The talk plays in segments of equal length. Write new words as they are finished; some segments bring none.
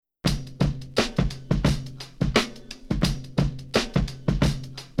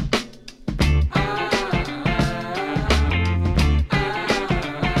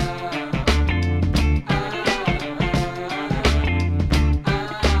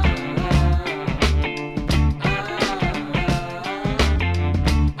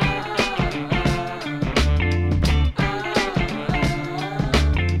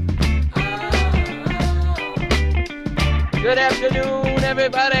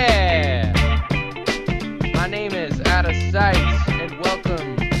everybody! My name is Out of Sight, and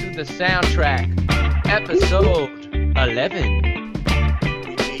welcome to the soundtrack, episode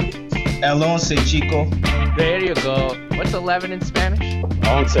 11. El once, chico. There you go. What's 11 in Spanish?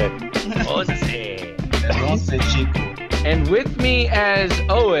 Once. El once, chico. And with me, as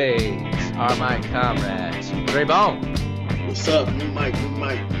always, are my comrades. Raybon. What's up? New mic. New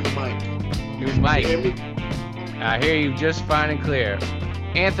Mike. You hear me? I hear you just fine and clear.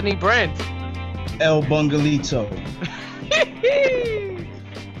 Anthony Brent. El bungalito.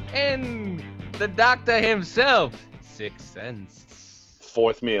 And the doctor himself, Sixth Sense.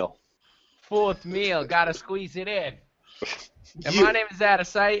 Fourth meal. Fourth meal, gotta squeeze it in. And my name is Out of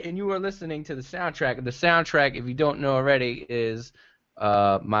Sight, and you are listening to the soundtrack. And the soundtrack, if you don't know already, is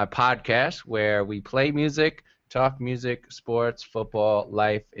my podcast where we play music, talk music, sports, football,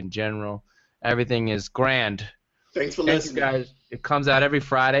 life in general. Everything is grand. Thanks for Thanks, listening. guys. It comes out every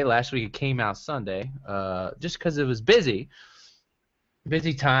Friday. Last week it came out Sunday, just because it was busy.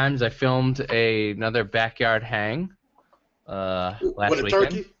 Busy times. I filmed another backyard hang last With a weekend.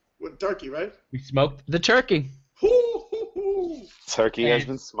 turkey? With a turkey, right? We smoked the turkey. Hoo. Turkey has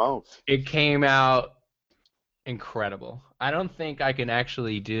been smoked. It came out incredible. I don't think I can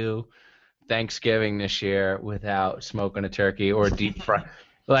actually do Thanksgiving this year without smoking a turkey or deep fry.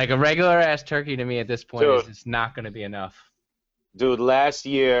 Like a regular ass turkey to me at this point is just not going to be enough. Dude, last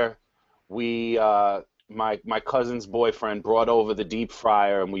year we my cousin's boyfriend brought over the deep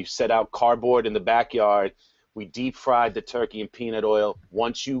fryer and we set out cardboard in the backyard. We deep fried the turkey in peanut oil.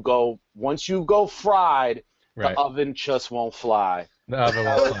 Once you go fried, Right. the oven just won't fly. The oven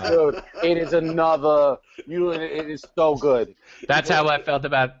won't fly. Dude, it is it is so good. That's how I felt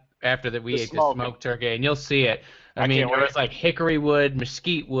about after that we The ate the smoke. smoked turkey, and you'll see it. I mean, can't there wait. was like hickory wood,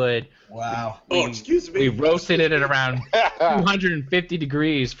 mesquite wood. Wow. Oh, excuse me. We roasted it at around 250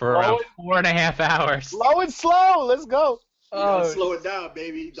 degrees for around 4.5 hours. Slow and slow. Let's go. You gotta slow it down,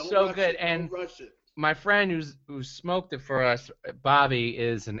 baby. Don't so rush good, it. and- Don't rush it. My friend who smoked it for us, Bobby,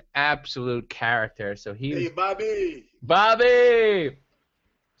 is an absolute character. So Hey, Bobby. Bobby.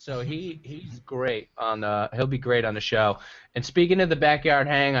 So he's great on he'll be great on the show. And speaking of the backyard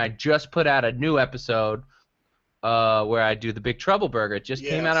hang, I just put out a new episode where I do the Big Trouble Burger. It just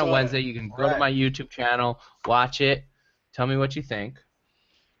came Yeah, out I on saw Wednesday. You can go to my YouTube channel, watch it, tell me what you think.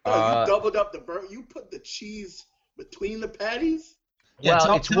 Oh, you doubled up the burger. You put the cheese between the patties? Yeah, Well,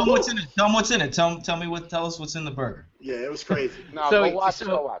 tell it's- them what's in it. Tell them what's in it. Tell us what's in the burger. Yeah, it was crazy. No, So- go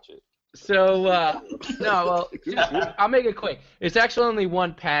watch it. So, I'll make it quick. It's actually only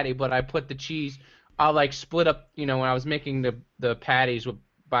one patty, but I put the cheese. I'll like split up. When I was making the patties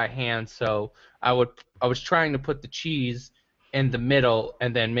by hand, so I was trying to put the cheese in the middle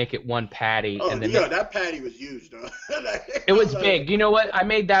and then make it one patty. Oh, and then yeah, that patty was huge, though. it was big. You know what? I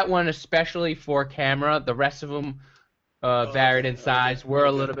made that one especially for camera. The rest of them varied in size. Were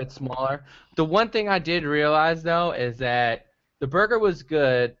a little bit smaller. The one thing I did realize though is that the burger was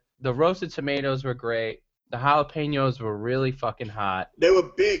good. The roasted tomatoes were great. The jalapenos were really fucking hot. They were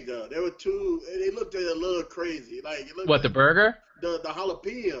big, though. They looked a little crazy. Like it looked What, the like burger? The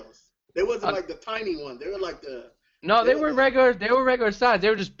jalapenos. They wasn't like the tiny one. They were like the. No, they were regular. They were regular size. They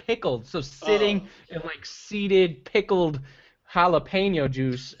were just pickled. So sitting in like seeded pickled jalapeno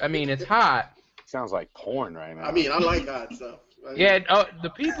juice. I mean, it's hot. Sounds like porn right now. I mean, I like hot stuff. Yeah. Oh, the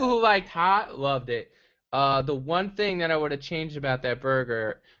people who liked hot loved it. The one thing that I would have changed about that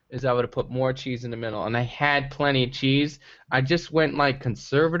burger is I would have put more cheese in the middle, and I had plenty of cheese. I just went like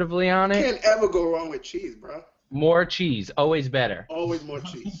conservatively on You it. can't ever go wrong with cheese, bro. More cheese, always better. Always more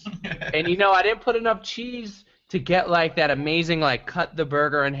cheese. And I didn't put enough cheese to get like that amazing like cut the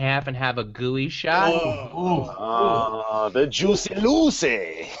burger in half and have a gooey shot. The juicy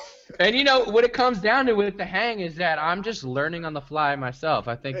Lucy. And what it comes down to with the hang is that I'm just learning on the fly myself.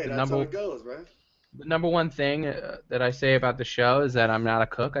 I think Hey, the that's how it goes, right? number one thing that I say about the show is that I'm not a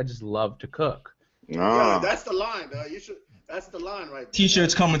cook. I just love to cook. Yeah, that's the line, though. That's the line right there.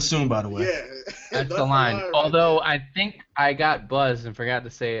 T-shirts coming soon, by the way. Yeah. That's the line. right Although there. I think I got buzzed and forgot to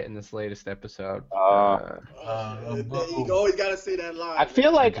say it in this latest episode. You always gotta say that line. I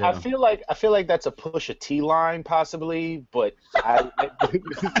feel like that's a Pusha T line possibly, but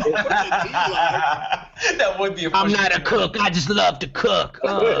That would be. I'm not a cook. I just love to cook.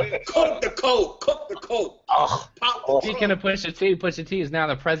 Cook the coke. Cook the coke. Pop the Speaking of Pusha T is now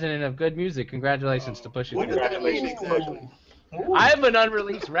the president of good music. Congratulations to Pusha What T. does that mean exactly? Ooh. I have an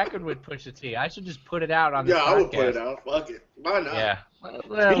unreleased record with Pusha T. I should just put it out on this podcast. I would put it out. Fuck it. Why not? Yeah.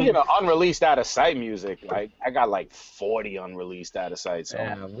 Speaking of unreleased out of sight music, I got like 40 unreleased out of sight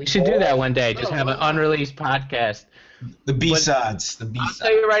songs. Yeah, we should do that one day. Just have an unreleased podcast. The B-sides. The I'll B-sides.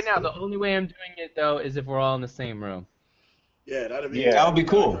 tell you right now, the only way I'm doing it though is if we're all in the same room. Yeah, that'd be. That would be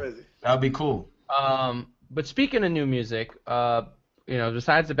cool. Crazy. That would be cool. But speaking of new music,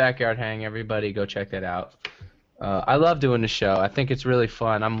 besides the Backyard Hang, everybody go check that out. I love doing the show. I think it's really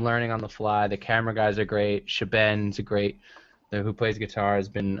fun. I'm learning on the fly. The camera guys are great. Shaben's who plays guitar, has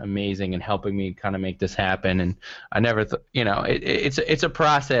been amazing in helping me kind of make this happen. And I never it's a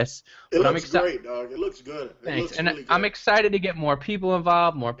process. It but looks great, dog. It looks good. Thanks. Looks And really good. I'm excited to get more people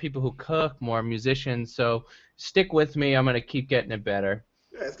involved, more people who cook, more musicians. So stick with me. I'm going to keep getting it better.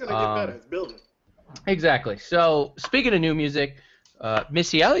 Yeah, it's gonna get better. It's building. Exactly. So speaking of new music,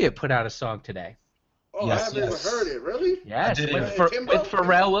 Missy Elliott put out a song today. Oh, Yes, I haven't even heard it. Really? Yes, I did with, it. Timbo? with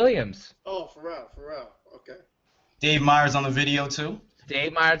Pharrell Williams. Oh, Pharrell. Okay. Dave Myers on the video too.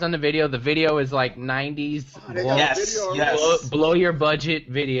 Dave Myers on the video. The video is like 90s. Oh, they got Yes, a video already? yes. Blow your budget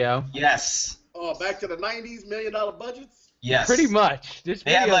video. Yes. Oh, back to the '90s, $1 million budgets. Yes. Pretty much. This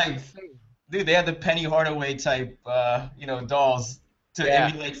They had, video like, is insane. Dude, they had the Penny Hardaway type, dolls to Yeah.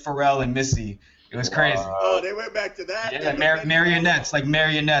 emulate Pharrell and Missy. It was crazy. Oh, they went back to that. Yeah, They went back to marionettes, like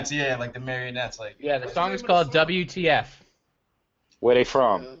marionettes. Yeah, like the marionettes. Like. Yeah, the What's song the is name of called the song? WTF. Where they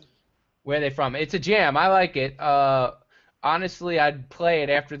from? Where are they from? It's a jam. I like it. Honestly, I'd play it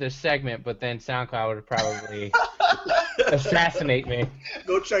after this segment, but then SoundCloud would probably assassinate me.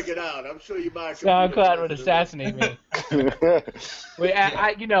 Go check it out. I'm sure you buy. SoundCloud would assassinate me. Wait,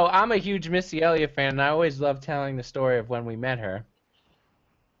 I'm a huge Missy Elliott fan, and I always love telling the story of when we met her.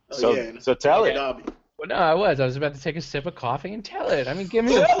 So tell it. Derby. Well, no, I was about to take a sip of coffee and tell it. I mean, give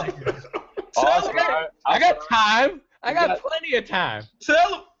me a second. Awesome. I got time. I got plenty of time.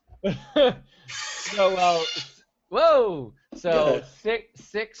 Tell him. So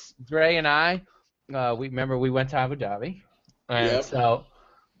six, Dre and I, we went to Abu Dhabi, and Yep. so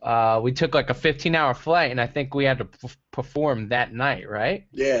we took like a 15-hour flight, and I think we had to perform that night, right?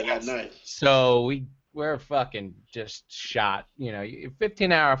 Yeah, that night. So we're fucking just shot.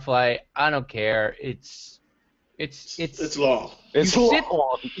 15-hour flight. I don't care. It's long. It's you sit-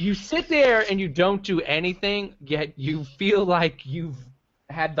 long. You sit there and you don't do anything, yet you feel like you've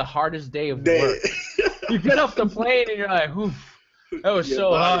had the hardest day of work. Dead. You get off the plane and you're like, oof, that was Your so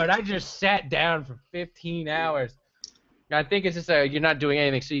body. hard. I just sat down for 15 hours. And I think it's just you're not doing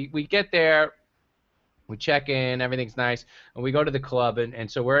anything. So we get there, we check in, everything's nice, and we go to the club. And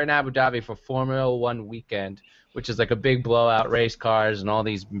so we're in Abu Dhabi for Formula One weekend, which is like a big blowout, race cars, and all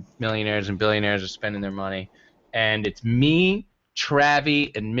these millionaires and billionaires are spending their money. And it's me,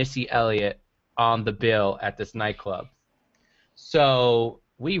 Travi, and Missy Elliott on the bill at this nightclub. So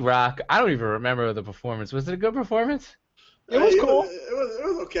we rock. I don't even remember the performance. Was it a good performance? It was cool. It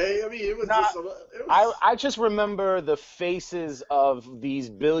was okay. I mean, it was Nah, just. It was, I just remember the faces of these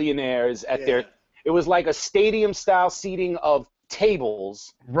billionaires at their. It was like a stadium-style seating of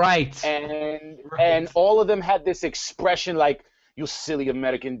tables, Right. and all of them had this expression like, "You silly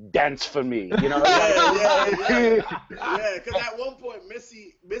American, dance for me," you know. Yeah. Because at one point,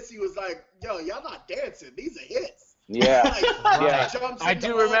 Missy was like, "Yo, y'all not dancing. These are hits." Yeah. Like, Yeah. jumps I in the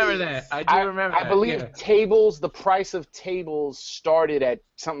do remember audience. that. I do remember I that. believe yeah. tables. The price of tables started at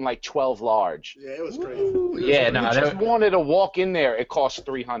something like 12 large. Yeah, it was crazy. Ooh, yeah, If no, you just wanted to walk in there, it cost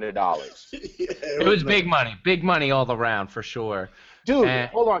 $300. it was big money all around for sure. Dude, Eh.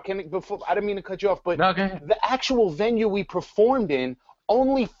 hold on. Before I didn't mean to cut you off, but No, go ahead. the actual venue we performed in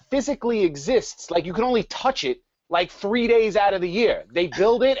only physically exists. Like you can only touch it like 3 days out of the year. They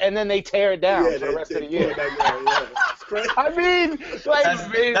build it and then they tear it down for the rest of the year. It's crazy. I mean,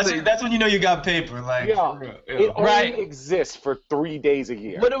 like, That's when you know you got paper. Like, yeah, it only Right. exists for 3 days a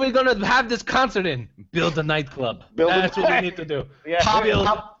year. What are we gonna have this concert in? Build a nightclub. That's what we need to do. Yeah. pop Build-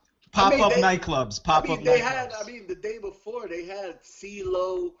 up they- nightclubs. Pop up nightclubs. The day before they had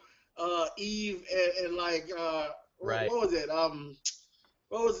CeeLo, Eve, and like, Right. what was it?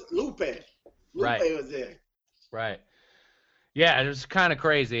 What was Lupe? Lupe Right. was there. Right. Yeah, it was kind of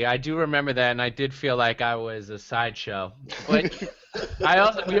crazy. I do remember that, and I did feel like I was a sideshow. But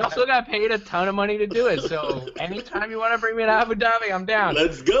we also got paid a ton of money to do it. So anytime you want to bring me to Abu Dhabi, I'm down.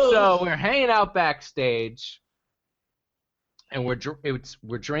 Let's go. So we're hanging out backstage, and we're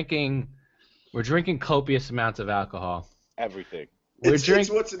drinking copious amounts of alcohol. Everything. We're It's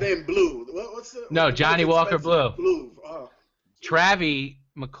drinking. what's the name? Blue. What's the? No, Johnny Walker expensive? Blue. Blue. Oh. Travi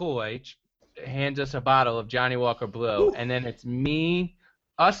McCoy hands us a bottle of Johnny Walker Blue, Ooh. and then it's me,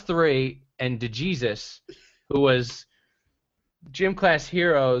 us three, and DeJesus, who was Gym Class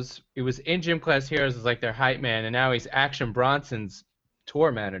Heroes. He was in Gym Class Heroes as like their hype man, and now he's Action Bronson's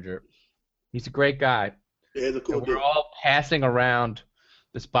tour manager. He's a great guy. Yeah, he's a cool And dude. we're all passing around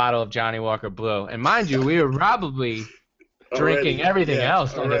this bottle of Johnny Walker Blue, and mind you, we were probably drinking Already. everything Yeah,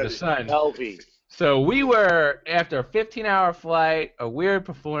 else under the already. sun. LV. So we were, after a 15-hour flight, a weird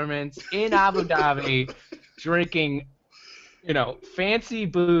performance in Abu Dhabi, drinking, fancy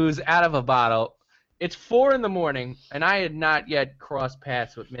booze out of a bottle. It's 4 a.m, and I had not yet crossed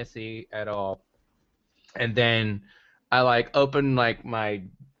paths with Missy at all. And then I open my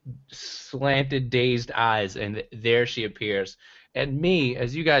slanted, dazed eyes, and there she appears. And me,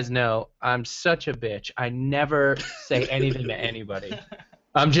 as you guys know, I'm such a bitch. I never say anything to anybody.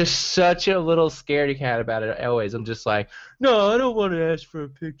 I'm just such a little scaredy cat about it always. I'm just like, no, I don't want to ask for a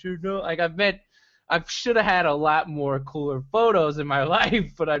picture. No, I should have had a lot more cooler photos in my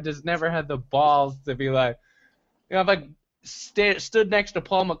life, but I've just never had the balls to be like, I've stood next to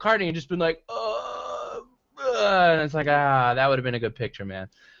Paul McCartney and just been like, and it's like, that would have been a good picture, man.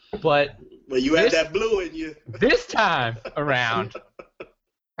 But you had that blue in you. This time around,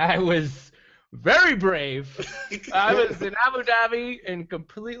 I was very brave. I was in Abu Dhabi and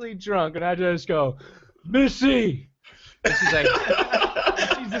completely drunk, and I just go, Missy. And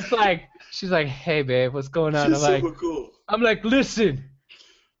she's like, hey, babe, what's going on? She's super cool. I'm like, listen,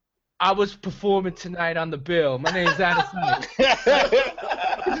 I was performing tonight on the bill. My name's Addison.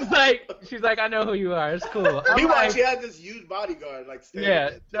 She's like, I know who you are. It's cool. Meanwhile, she had this huge bodyguard, standing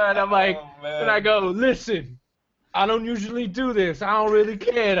there. And I'm like, and I go, listen, I don't usually do this. I don't really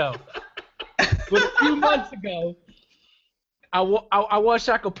care though. But a few months ago, I wish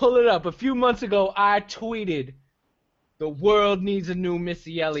I could pull it up. A few months ago, I tweeted, the world needs a new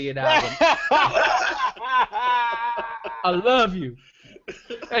Missy Elliott album. I love you.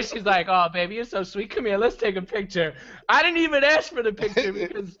 And she's like, oh, baby, you're so sweet. Come here, let's take a picture. I didn't even ask for the picture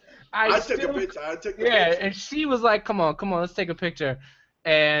because I took the picture. Yeah, and she was like, come on, let's take a picture.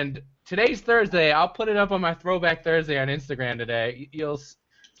 And today's Thursday. I'll put it up on my Throwback Thursday on Instagram today.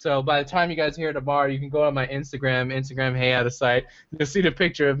 So by the time you guys hear it tomorrow, you can go on my Instagram, Hey Out of Sight. You'll see the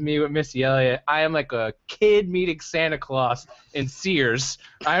picture of me with Missy Elliott. I am like a kid meeting Santa Claus in Sears.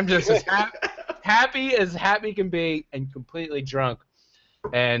 I'm just as happy as happy can be and completely drunk.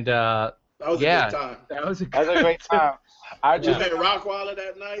 And that was a good time. That was a great time. I just met Rockwaller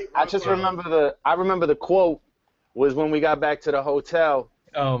that night. I just remember the quote was when we got back to the hotel.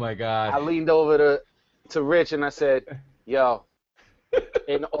 Oh my God! I leaned over to Rich and I said, "Yo,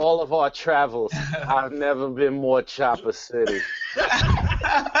 in all of our travels, I've never been more Chopper City." That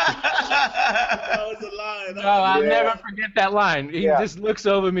was a line. No, I'll never forget that line. He just looks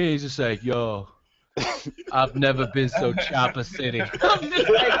over me. He's just like, "Yo, I've never been so Chopper City." I'm just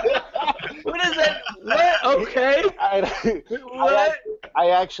like, what is that? What? Okay. What?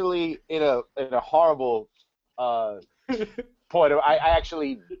 I actually, in a horrible point, I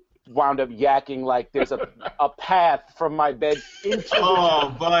actually wound up yakking like there's a path from my bed into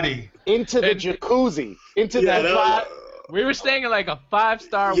the jacuzzi, into that spot. We were staying in like a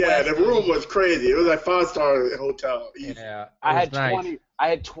 5-star. Yeah, the room was crazy. It was like 5-star hotel. Easy. Yeah, I had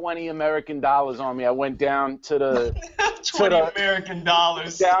 $20 American on me. I went down to the American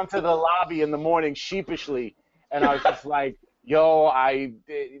down to the lobby in the morning sheepishly, and I was just like, "Yo,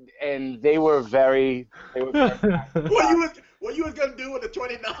 and they were very What you was gonna do with the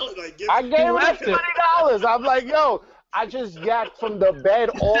 $20? Like, I gave him $20. I'm like, "Yo, I just yacked from the bed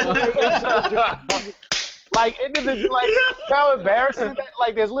all the way into how embarrassing.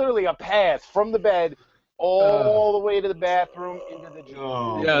 Like, there's literally a path from the bed all the way to the bathroom into the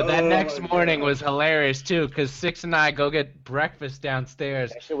jacuzzi." Yo, that next morning was hilarious too, because Six and I go get breakfast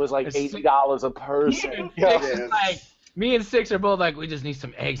downstairs. That shit was like $80 a person. Me and Six are both like, we just need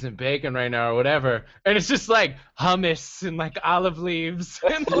some eggs and bacon right now or whatever, and it's just like hummus and like olive leaves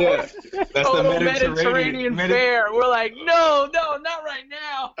and that's the Mediterranean fare. We're like, no, not right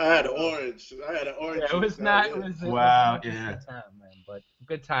now. I had an orange. Yeah, it was not. It was, wow. Good time, man, but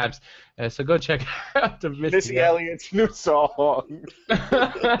good times. So go check out the Missy Elliott's new song.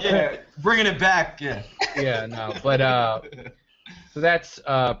 Yeah, bringing it back. Yeah. Yeah, no, but so that's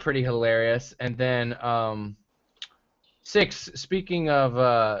pretty hilarious, and then Six, speaking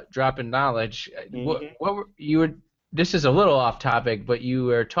of dropping knowledge, what were you were? This is a little off topic, but you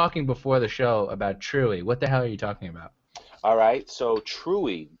were talking before the show about Truey. What the hell are you talking about? All right, so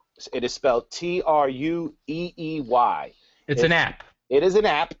Truey, it is spelled Trueey. It's an app. It is an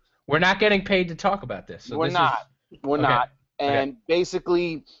app. We're not getting paid to talk about this. So We're not. And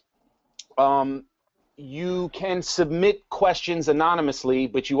basically, you can submit questions anonymously,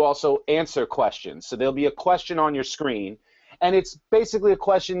 but you also answer questions. So there'll be a question on your screen, And it's basically a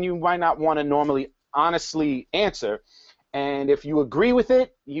question you might not want to normally honestly answer. And if you agree with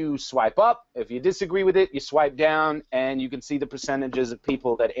it, you swipe up. If you disagree with it, you swipe down, and you can see the percentages of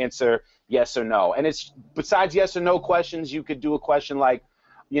people that answer yes or no. And it's besides yes or no questions, you could do a question like,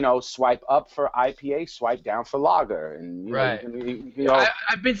 swipe up for IPA, swipe down for lager. And Right.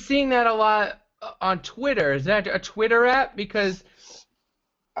 I've been seeing that a lot on Twitter. Is that a Twitter app? Because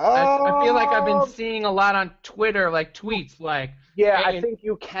I feel like I've been seeing a lot on Twitter, like tweets, like I think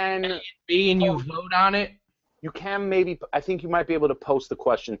you can B and you vote on it. You can maybe. I think you might be able to post the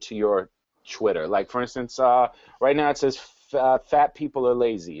question to your Twitter. Like for instance, right now it says fat people are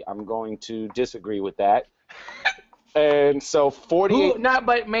lazy. I'm going to disagree with that. And so 48.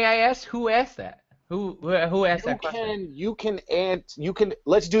 But may I ask who asked that? Who asked that question? You can.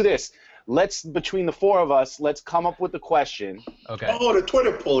 Let's do this. Between the four of us, let's come up with the question. Okay. Oh, the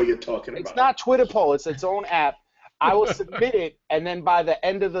Twitter poll you're talking about. It's not Twitter poll. It's its own app. I will submit it, and then by the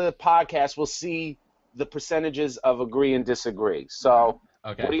end of the podcast, we'll see the percentages of agree and disagree. So,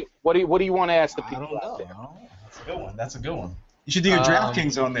 okay. What do you want to ask the people out there? That's a good one. That's a good one. You should do your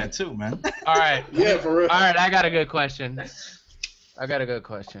DraftKings on there too, man. All right. Yeah, for real. All right, I got a good question.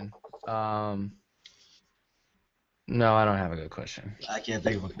 No, I don't have a good question. I can't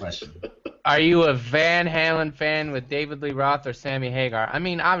think of a question. Are you a Van Halen fan with David Lee Roth or Sammy Hagar? I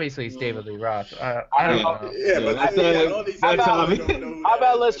mean, obviously it's David Lee Roth. I don't know. Yeah, but all these How how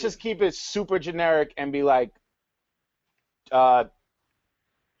about let's just keep it super generic and be like,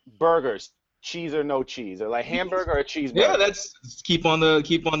 burgers, cheese or no cheese, or like hamburger or cheeseburger. Yeah, let's keep on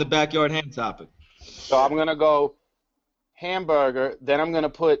the backyard ham topic. So I'm gonna go hamburger. Then I'm gonna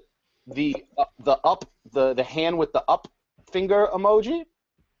put the hand with the up finger emoji,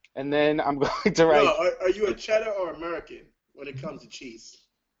 and then I'm going to write. No, are you a cheddar or American when it comes to cheese?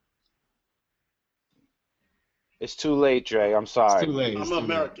 It's too late, Dre. I'm sorry. It's too late. I'm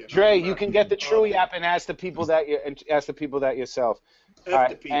American. Dre, you can get the Chewy app and ask the people that yourself. All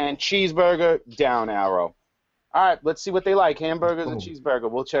right, and cheeseburger, down arrow. All right, let's see what they like. Hamburgers and cheeseburger.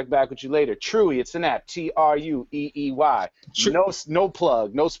 We'll check back with you later. Truey, it's an app. Trueey. No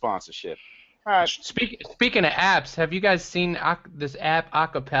plug, no sponsorship. All right. Speaking of apps, have you guys seen this app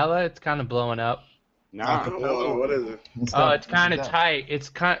Acapella? It's kind of blowing up. Nah. No, what is it? Oh, it's kind of tight. It's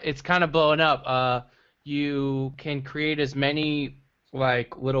kind of blowing up. You can create as many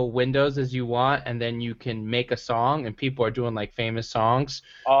like little windows as you want, and then you can make a song, and people are doing like famous songs.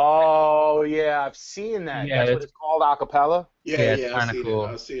 Oh yeah, I've seen that. Yeah, that's what it's called, acapella. Yeah, it's kind of cool.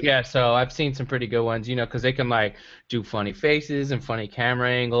 I've seen it. Yeah, so I've seen some pretty good ones, because they can like do funny faces and funny camera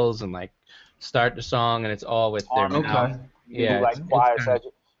angles and like start the song, and it's all with their mouth. Yeah, like choir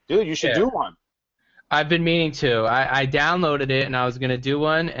section. Dude, you should do one. I've been meaning to. I downloaded it and I was gonna do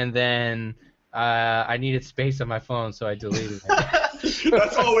one, and then I needed space on my phone, so I deleted it.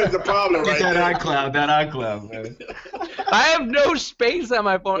 That's always the problem, right? That iCloud, man. I have no space on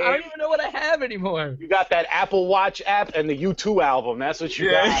my phone. I don't even know what I have anymore. You got that Apple Watch app and the U2 album. That's what you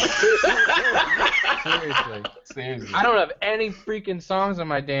got. Seriously. I don't have any freaking songs on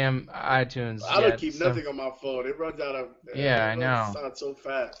my damn iTunes. I don't keep nothing on my phone. It runs out of. I know. It sounds so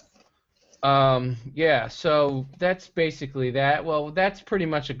fast. Yeah, so that's basically that. Well, that's pretty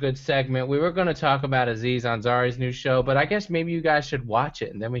much a good segment. We were going to talk about Aziz Ansari's new show, but I guess maybe you guys should watch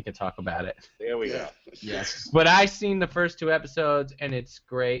it, and then we can talk about it. There we go. Yes. But I've seen the first 2 episodes, and it's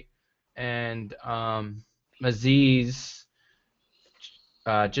great. And Aziz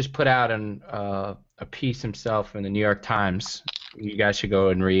just put out a piece himself in the New York Times. You guys should go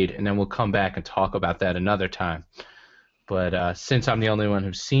and read, and then we'll come back and talk about that another time. But since I'm the only one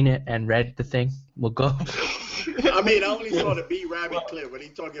who's seen it and read the thing, we'll go. I mean, I only saw the B Rabbit clip when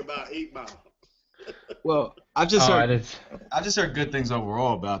he's talking about 8 Mile. Well, I've just heard good things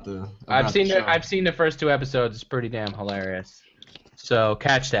overall about the. I've seen the first 2 episodes. It's pretty damn hilarious. So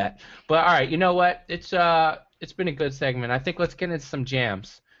catch that. But all right, you know what? It's been a good segment. I think let's get into some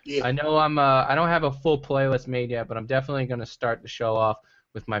jams. Yeah. I know I don't have a full playlist made yet, but I'm definitely gonna start the show off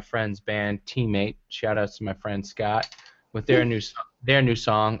with my friend's band Teammate. Shout out to my friend Scott with their new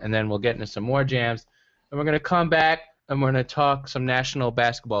song, and then we'll get into some more jams, and we're gonna come back and we're gonna talk some National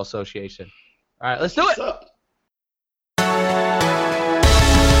Basketball Association. All right, let's do it. What's up?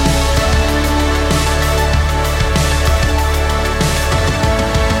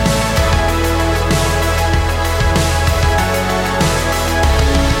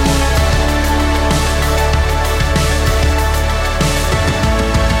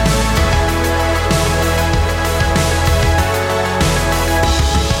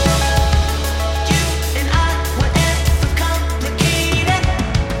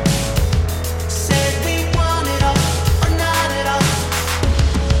 Said we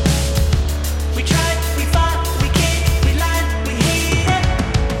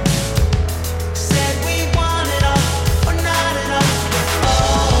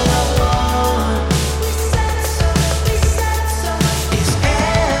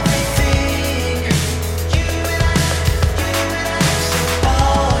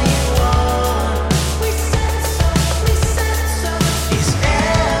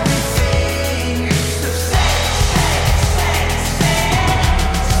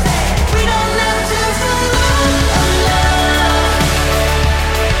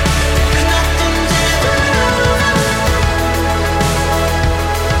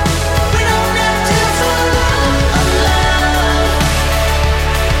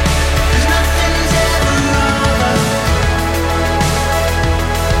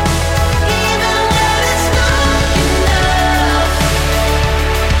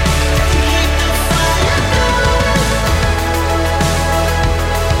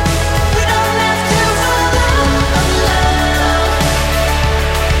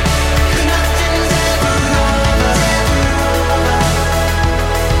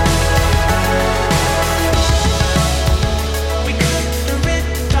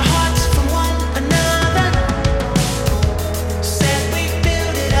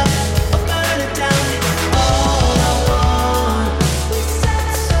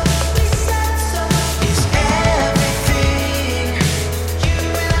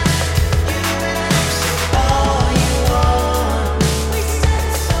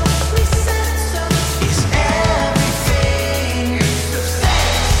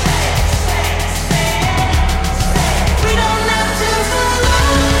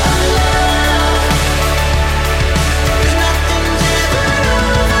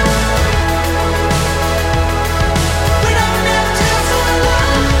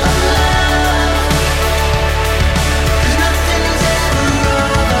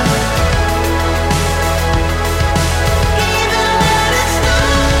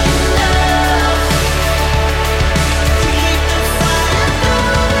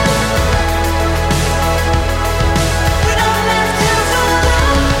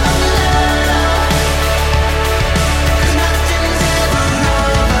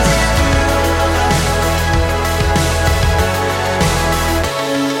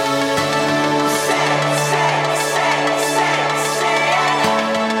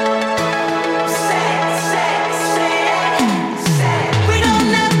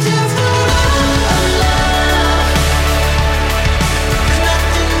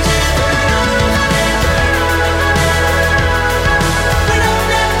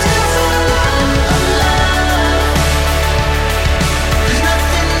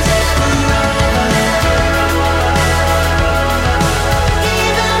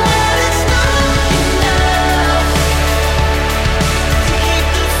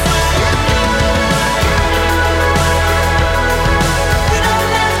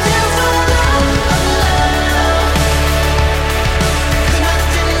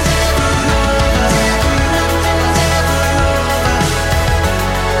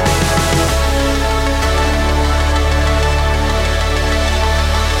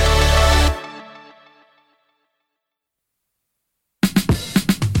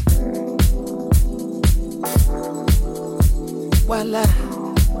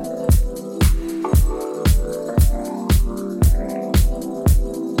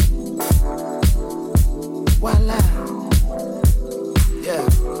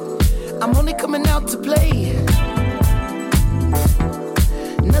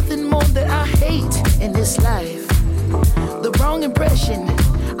in this life. The wrong impression,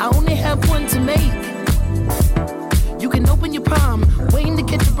 I only have one to make. You can open your palm, waiting to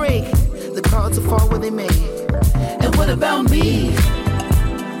catch a break. The cards will fall where they may. And what about me?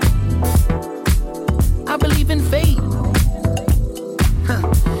 I believe in fate.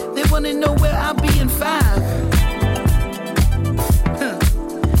 They wanna know where I'll be in 5.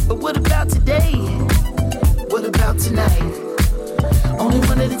 But what about today? What about tonight? Only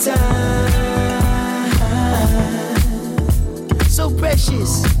one at a time. So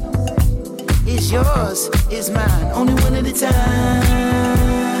precious. It's yours, it's mine. Only one at a time.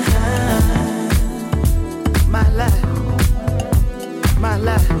 My life. My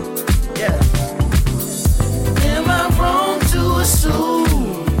life. Yeah. Am I wrong to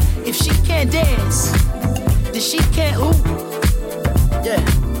assume if she can't dance, then she can't ooh? Yeah.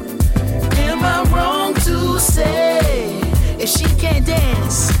 Am I wrong to say if she can't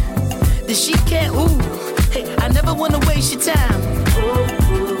dance, then she can't ooh? Hey, I never wanna waste your time.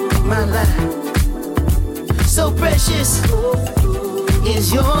 My life, so precious,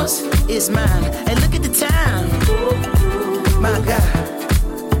 is yours, is mine. And look at the time, my God,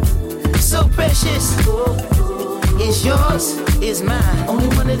 so precious, is yours, is mine. Only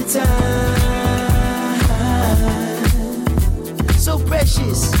one at a time. So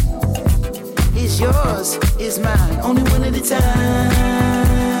precious, is yours, is mine. Only one at a time.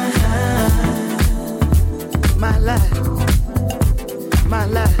 My life, my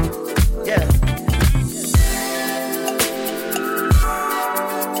life, yeah.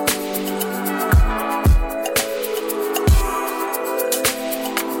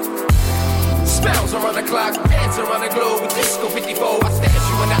 Spells around the clock, dance around the globe. Disco 54, I stash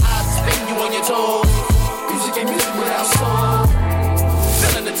you in the eyes, spin you on your toes. Music ain't music without soul.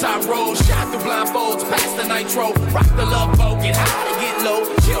 Filling the top row, shot through blindfolds, past the nitro. Rock the love boat, get high to get low.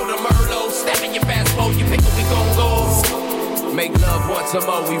 Chill the Merlot, step in your fast boat. You pick up, we gon' go. Make love once a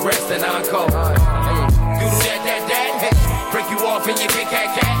more, we rest and encore. Hey. Do that, hey. Break you off and you get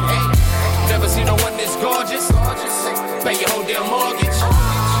cat. Hey. Never seen no one this gorgeous. Pay your whole damn mortgage.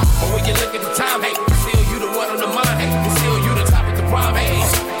 But when you look at the time, hey, still you the one on the mind, hey. Still you the top of the prime, hey.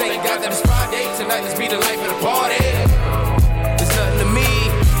 Thank God that it's Friday, tonight let's be the life of the party. It's nothing to me,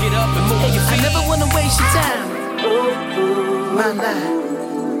 get up and move your feet. I never wanna waste your time. My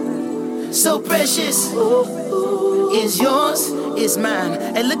life, so precious, is yours, is mine.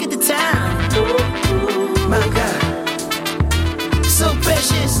 And look at the time, my God, so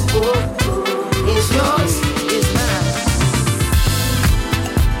precious, is yours, is mine.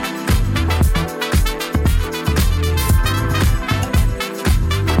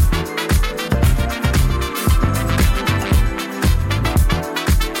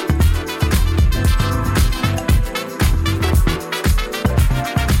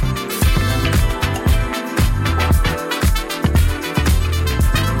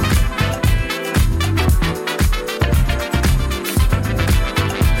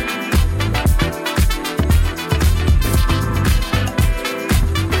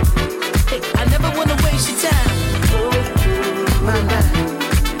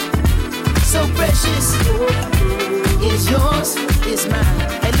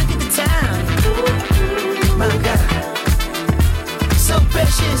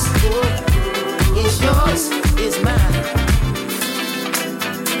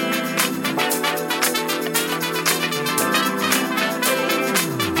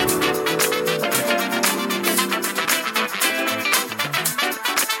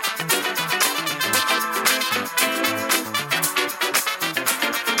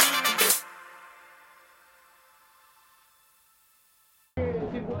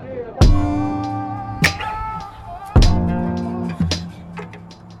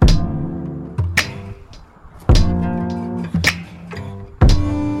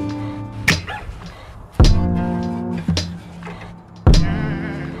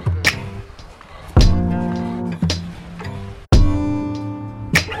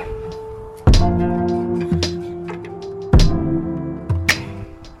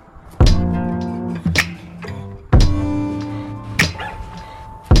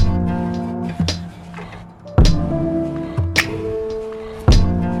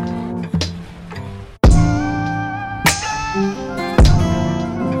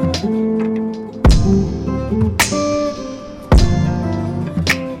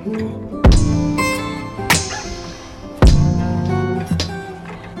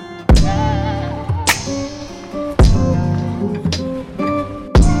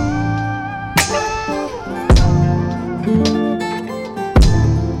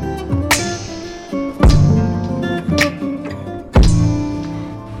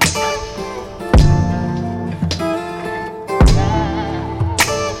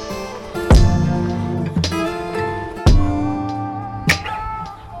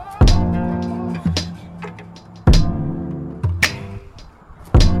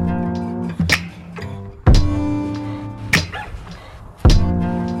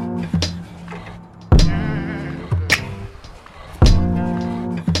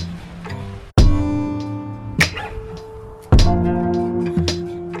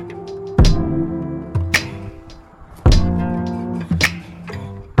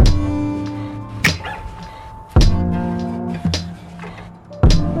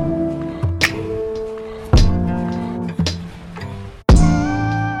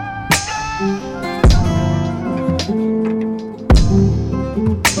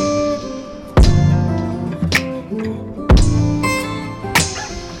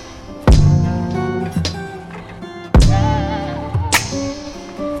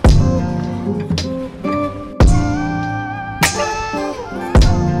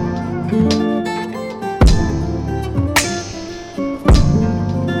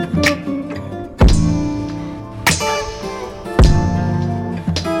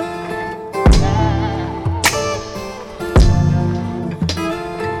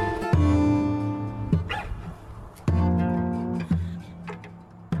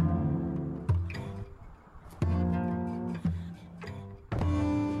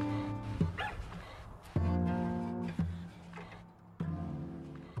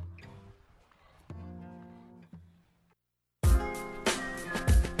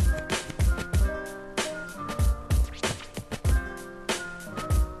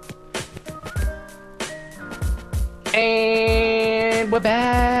 And we're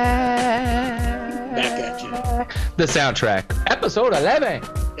back. Back at you. The soundtrack, episode 11.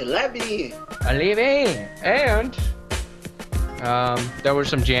 11. And there were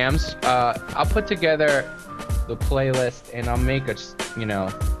some jams. I'll put together the playlist and I'll make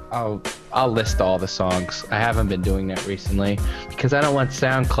I'll list all the songs. I haven't been doing that recently because I don't want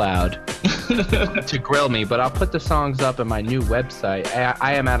SoundCloud to grill me, but I'll put the songs up on my new website,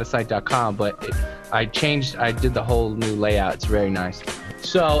 IamOutOfSight.com, but I did the whole new layout. It's very nice.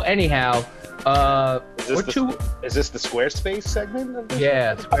 So anyhow, is this the Squarespace segment of this?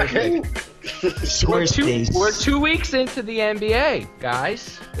 Yeah, Squarespace. Squarespace. We're 2 weeks into the NBA,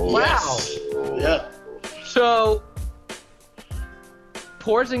 guys. Wow. Yeah. So,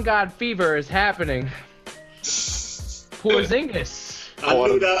 Porzingis fever is happening. Porzingis. I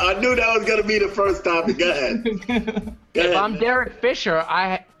knew that was gonna be the first topic. Go ahead. If I'm Derek Fisher,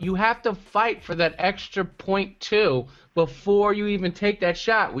 you have to fight for that extra 0.2 before you even take that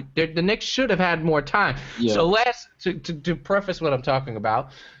shot. The Knicks should have had more time. Yeah. So to preface what I'm talking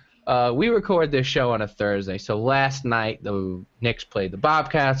about, we record this show on a Thursday. So last night the Knicks played the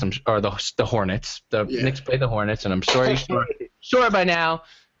Bobcats, the Hornets. Knicks played the Hornets, and I'm sure by now,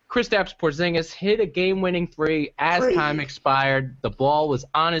 Kristaps Porzingis hit a game-winning three as time expired. The ball was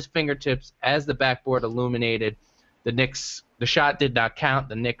on his fingertips as the backboard illuminated. The shot did not count.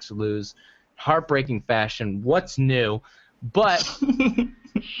 The Knicks lose. Heartbreaking fashion. What's new? But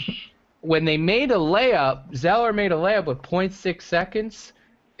when they made a layup, Zeller made a layup with 0.6 seconds.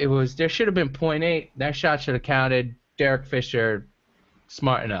 There should have been 0.8. That shot should have counted. Derek Fisher,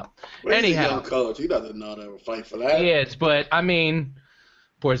 smarten up. Anyhow, young coach, he doesn't know how to fight for that. Yes, but I mean,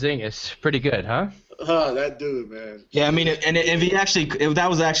 Porzingis, pretty good, huh? That dude, man. Yeah, I mean, if that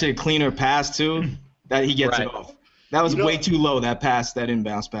was actually a cleaner pass too, that he gets it off. That was way too low. That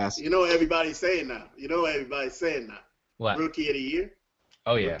inbounds pass. You know what everybody's saying now. What? Rookie of the year.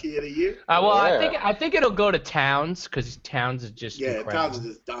 Oh yeah. Rookie of the year. Well, I think it'll go to Towns because Towns is just incredible. Towns is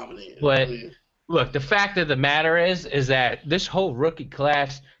just dominating. But look, the fact of the matter is that this whole rookie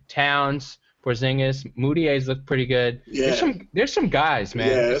class, Towns, Porzingis, Moutier's look pretty good. Yeah. There's some guys, man.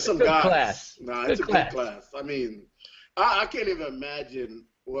 Yeah, there's some guys. Class. Nah, it's a good class. I mean, I can't even imagine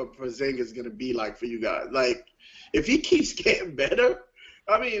what Porzingis is gonna be like for you guys. Like, if he keeps getting better,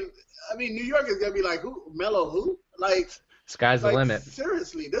 I mean, New York is gonna be like, who? Melo who? Like, sky's the limit.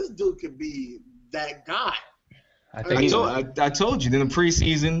 Seriously, this dude could be that guy. I told you in the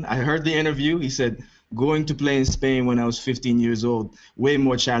preseason. I heard the interview. He said, "Going to play in Spain when I was 15 years old, way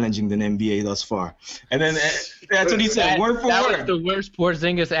more challenging than NBA thus far." And then that's what he said, word for word. That was the worst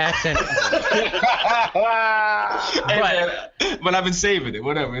Porzingis accent. But I've been saving it.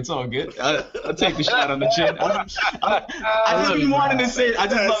 Whatever, it's all good. I'll take the shot on the chin. I didn't even want to say it.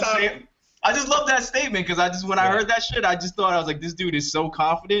 I just love that statement because when I heard that shit, I just thought, I was like, this dude is so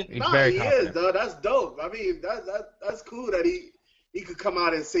confident. He's very confident. Is, though. That's dope. I mean, that's cool that he could come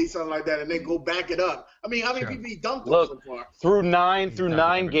out and say something like that and then go back it up. I mean, how many people he dunked on so far? Through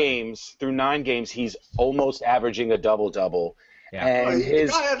nine games, he's almost averaging a double-double. Yeah.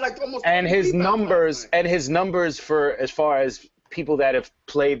 And his numbers for as far as people that have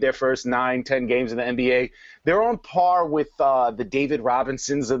played their first 9-10 games in the NBA, they're on par with the David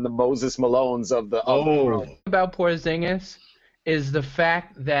Robinsons and the Moses Malones of the world. About Porzingis is the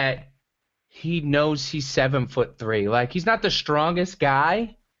fact that he knows he's 7'3". Like, he's not the strongest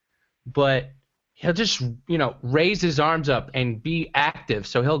guy, but he'll just, raise his arms up and be active.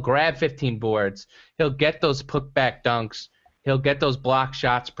 So he'll grab 15 boards. He'll get those put-back dunks. He'll get those block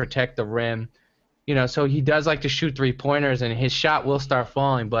shots, protect the rim. So he does like to shoot three-pointers, and his shot will start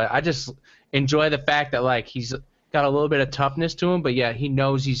falling. But I just enjoy the fact that, like, he's got a little bit of toughness to him, but, yeah, he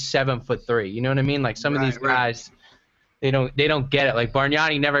knows he's 7'3". You know what I mean? Like, some of these guys – They don't get it. Like,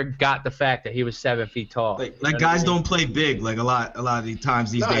 Bargnani never got the fact that he was 7 feet tall. Like guys don't play big like a lot of the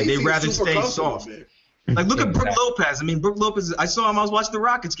times these days. They rather stay soft. Like, look at Brook Lopez. I mean, Brook Lopez, I saw him. I was watching the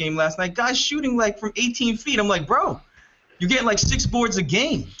Rockets game last night. Guys shooting like from 18 feet. I'm like, bro, you're getting like 6 boards a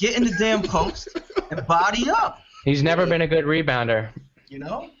game. Get in the damn post and body up. He's never been a good rebounder.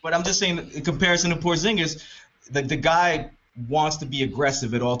 But I'm just saying, in comparison to Porzingis, the guy wants to be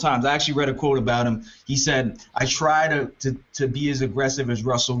aggressive at all times. I actually read a quote about him. He said, "I try to be as aggressive as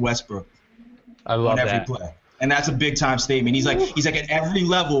Russell Westbrook on every play." And that's a big time statement. He's like at every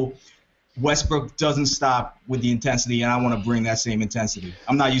level, Westbrook doesn't stop with the intensity, and I want to bring that same intensity.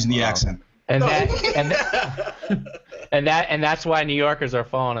 I'm not using the accent. And that's why New Yorkers are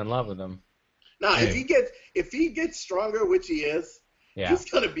falling in love with him. Nah, if he gets stronger, which he is, he's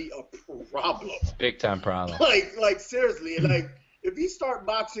gonna be a problem. Big time problem. Like seriously, like if he start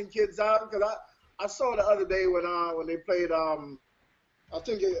boxing kids out, because I saw the other day when they played I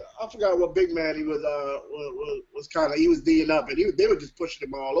forgot what big man he was kind of, he was D'ing up, and they were just pushing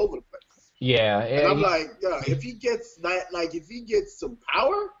him all over the place. Yeah, And I'm like, yeah, if he gets some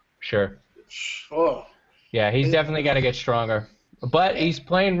power, sure. Oh. Yeah, he's definitely got to get stronger, but he's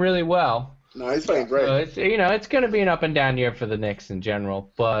playing really well. No, he's playing great. So it's going to be an up and down year for the Knicks in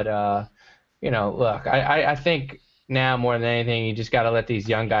general, but look, I think now more than anything, you just got to let these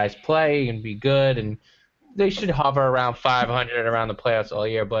young guys play and be good, and they should hover around 500 around the playoffs all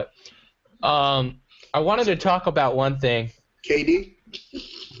year. But I wanted to talk about one thing. KD?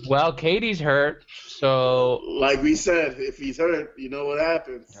 Well, KD's hurt, so... Like we said, if he's hurt, you know what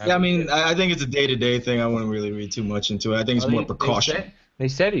happens. Yeah, I mean, I think it's a day-to-day thing. I wouldn't really read too much into it. I think it's more precaution. They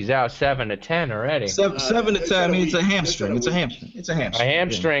said he's out 7 to 10 already. 7 to 10. I mean, it's a hamstring. It's a hamstring. A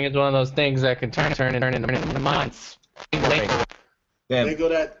hamstring is one of those things that can turn into months. Damn. They go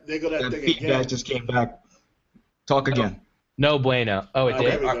that thing feedback again. Just came back. Talk again. No bueno. Oh, it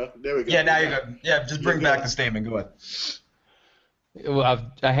did? There we go. Yeah, now you're good. Yeah, just bring back the statement. Go ahead.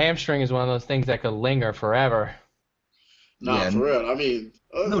 Well, a hamstring is one of those things that could linger forever. No, for real. I mean,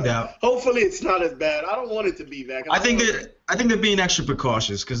 no doubt. Hopefully, it's not as bad. I don't want it to be bad. I think they're being extra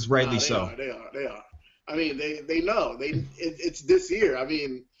precautious because rightly so. They are. I mean, they know. It's this year. I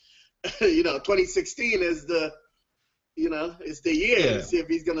mean, 2016 is it's the year to see if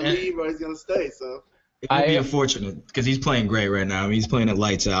he's gonna leave or he's gonna stay. So. It would be unfortunate because he's playing great right now. I mean, he's playing at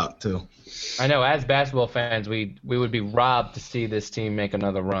lights out too. I know. As basketball fans, we would be robbed to see this team make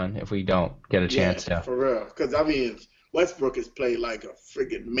another run if we don't get a chance to. For real. Because I mean, Westbrook has played like a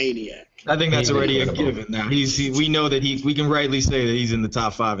friggin' maniac. I think that's already a given now. We know that we can rightly say that he's in the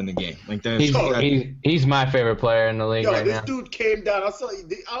top 5 in the game. Like that. He's my favorite player in the league right now. This dude came down. I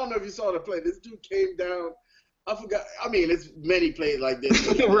don't know if you saw the play. This dude came down. I forgot. I mean, it's many plays like this.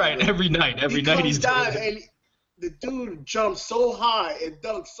 Right, every night he's down, and the dude jumped so high and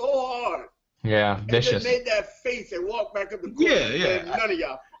dunked so hard. Yeah, vicious. And then made that face and walked back up the court. Yeah. None of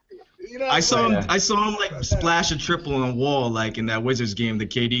y'all. I saw him like splash a triple on the wall, like in that Wizards game that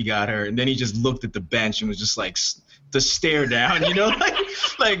KD got her, and then he just looked at the bench and was just like the stare down,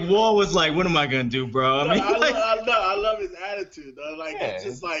 like Wall was like, "What am I gonna do, bro?" I mean, I love his attitude, though. Like it's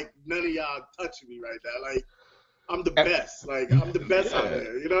just like none of y'all touching me right now. Like I'm the best. Like I'm the best out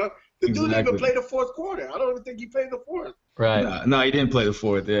there. The dude didn't even play the fourth quarter. I don't even think he played the fourth. Right. No, he didn't play the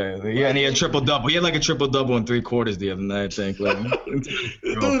fourth. Yeah, and he had triple-double. He had like a triple-double in 3 quarters the other night, I think. Like, this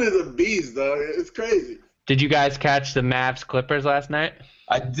dude is a beast, though. It's crazy. Did you guys catch the Mavs Clippers last night?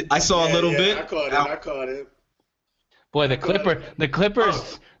 I saw a little bit. I caught it. Boy, the Clippers.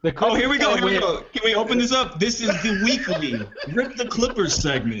 Oh, here we go. Can we open this up? This is the weekly Rip the Clippers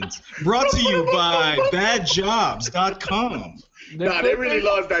segment, brought to you by badjobs.com. They really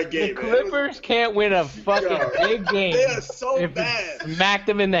lost that game. The Clippers can't win a fucking big game. They are so bad. Smack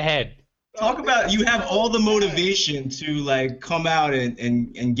them in the head. Talk about you have all the motivation to like come out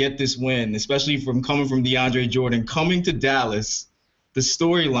and get this win, especially coming from DeAndre Jordan, coming to Dallas, the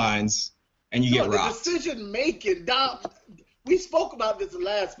storylines, and you get rocked. The decision making, we spoke about this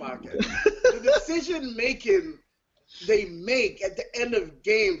last podcast. The decision making they make at the end of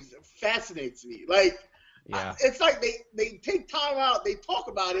games fascinates me. Like. Yeah. It's like they take time out, they talk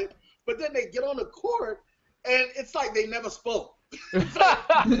about it, but then they get on the court, and it's like they never spoke.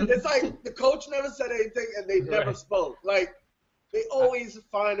 It's like the coach never said anything, and they never spoke. Like, they always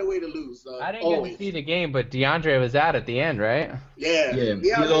find a way to lose. I didn't get to see the game, but DeAndre was out at the end, right? Yeah. He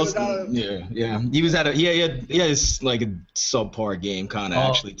was at he had his, like, a subpar game, kind of,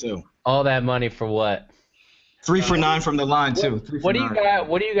 actually, too. All that money for what? 3 for 9 from the line too. What do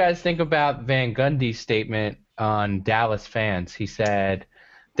you guys think about Van Gundy's statement on Dallas fans? He said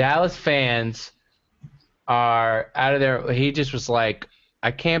Dallas fans are out of their. He just was like, I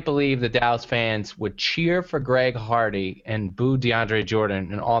can't believe the Dallas fans would cheer for Greg Hardy and boo DeAndre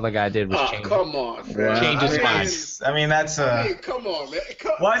Jordan, and all the guy did was change. Come on, man. Change his mind. That's come on, man.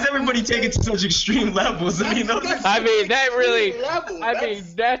 Why is everybody taking it to such extreme levels? That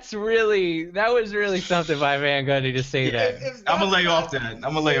was really something by Van Gundy to say that. I'm gonna lay off that. No,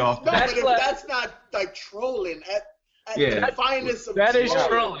 but if that's not like trolling at the finest of that is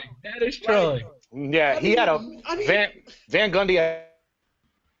trolling. That is trolling. Yeah, he had a Van Gundy.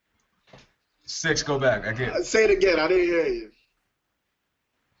 6, go back. I can't. Say it again. I didn't hear you.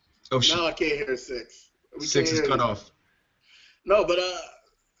 Oh shit. No, I can't hear 6. 6 is cut off. No, but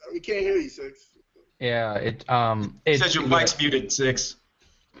we can't hear you, 6. Yeah, it says your mic's muted, 6.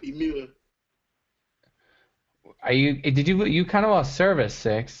 You muted. Are you? Did you kind of lost service,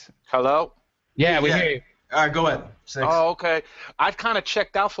 6? Hello. Yeah, we hear you. All right, go ahead. 6. Oh, okay. I kind of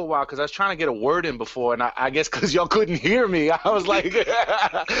checked out for a while because I was trying to get a word in before, and I guess because y'all couldn't hear me, I was like,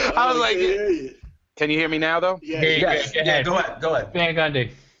 Can you hear me now, though? Yeah, go ahead. Van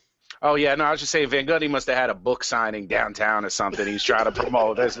Gundy. Oh, yeah, no, I was just saying Van Gundy must have had a book signing downtown or something he's trying to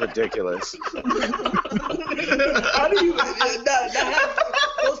promote. That's ridiculous. How do you?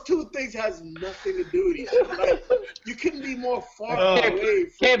 Those two things has nothing to do with each other. Like, you couldn't be more far away.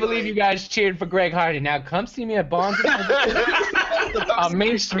 Can't believe you guys cheered for Greg Hardy. Now come see me at Barnes on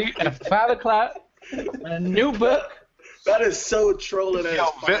Main Street at 5 o'clock. A new book. That is so trolling at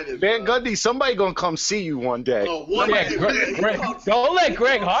its finest. Van Gundy, somebody gonna come see you one day. Oh, one day. Don't let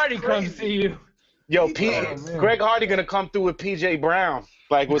Greg Hardy come see you. Yo, Greg Hardy gonna come through with PJ Brown.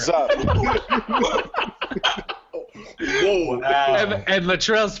 Like, what's up? Whoa. Wow. And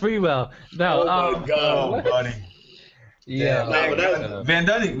Latrell Sprewell. No, Oh my God. buddy. Yeah. Van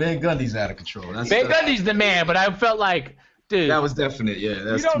Gundy's out of control. Van Gundy's the man, but I felt like, dude, That was definite. Yeah,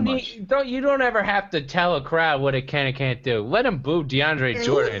 that's too much. You don't ever have to tell a crowd what it can and can't do. Let them boo DeAndre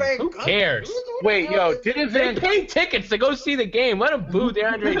Jordan. Who cares? Wait, yo, didn't They Van pay tickets to go see the game. Let them boo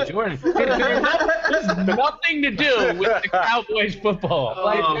DeAndre Jordan. It has nothing to do with the Cowboys football.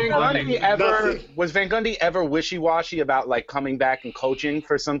 Was Van Gundy ever wishy-washy about like coming back and coaching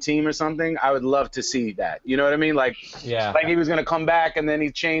for some team or something? I would love to see that. You know what I mean? Like, yeah, like he was gonna come back and then he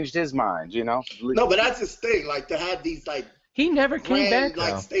changed his mind. You know? No, but that's his thing. Like, to have these like he never came grand,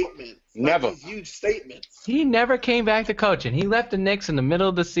 back. like, statements. Never. Like, these huge statements. He never came back to coaching. He left the Knicks in the middle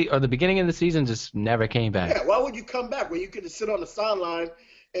of the season or the beginning of the season. Just never came back. Yeah. Why would you come back when you could just sit on the sideline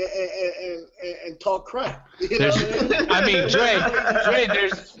and talk crap? You know what I mean? I mean, Dre,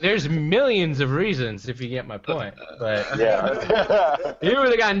 there's millions of reasons if you get my point. But Yeah. he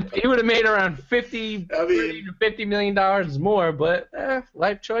would have made around $50 million more. But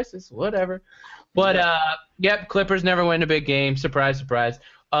life choices, whatever. But yep, Clippers never win a big game. Surprise, surprise.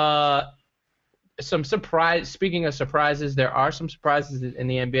 Some surprise. Speaking of surprises, there are some surprises in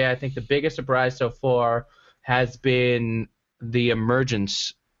the NBA. I think the biggest surprise so far has been the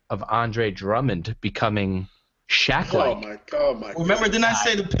emergence of Andre Drummond becoming Shaq-like. Oh my God. Remember, didn't I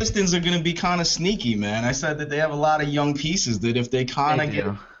say the Pistons are going to be kind of sneaky, man? I said that they have a lot of young pieces that if they kind of get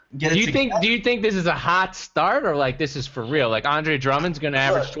Do it together. you think this is a hot start or like this is for real? Like Andre Drummond's going to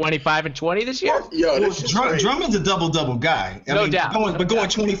average 25 and 20 this year? Yo, Well, this is crazy. Drummond's a double guy. No doubt. Going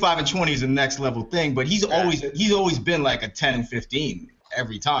 25 and 20 is a next level thing. But he's always been like a 10 and 15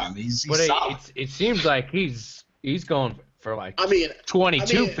 every time. He's solid. It seems like he's going for like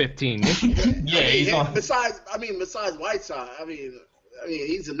 15. Yeah, he's on. Besides Whiteside, I mean,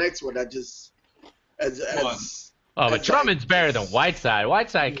 he's the next one that just but Drummond's better than Whiteside.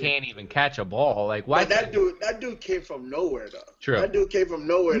 Whiteside can't even catch a ball. Like Whiteside. That dude came from nowhere though. True. That dude came from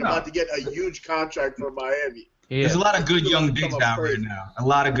nowhere about to get a huge contract from Miami. Yeah. There's a lot of good young bigs out right now. A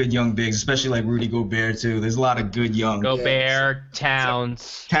lot of good young bigs, especially like Rudy Gobert too. There's a lot of good young. Gobert,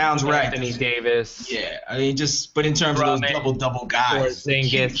 Towns, right? Anthony Davis. Yeah, I mean but in terms of those double guys.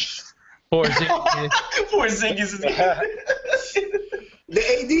 Porzingis. Did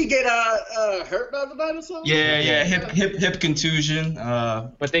AD get hurt the other night or something? Yeah, hip contusion.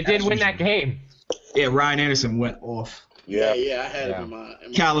 But they did win that game. Yeah, Ryan Anderson went off. Yeah, I had him in my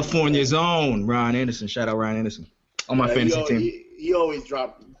California's own Ryan Anderson. Shout out Ryan Anderson on my fantasy team. He always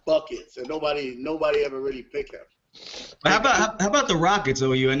dropped buckets, and nobody ever really picked him. How about the Rockets,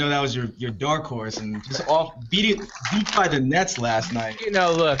 OU? I know that was your dark horse, and just beat by the Nets last night. You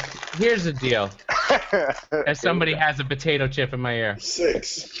know, look, here's the deal. As somebody has a potato chip in my ear.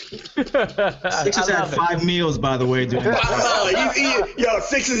 Sixers had 5 meals, by the way, dude.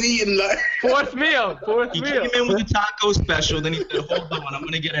 Six is eating like fourth meal. He came in with the taco special, then he said, "Hold on, I'm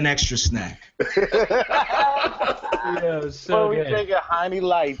gonna get an extra snack." Yeah, so we drink a Heine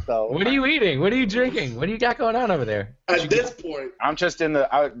Light though. What are you eating? What are you drinking? What do you got going on over there? At this point, I'm just in the.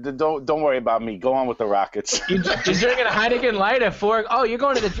 Don't worry about me. Go on with the Rockets. You're drinking a Heineken Light at 4. Oh, you're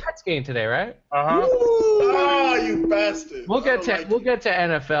going to the Jets game today, right? Oh, you bastard! We'll get to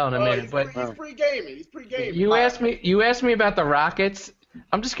NFL in a minute, but he's pre-gaming. He's pre-gaming. You asked me about the Rockets.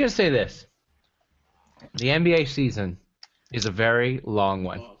 I'm just gonna say this: the NBA season is a very long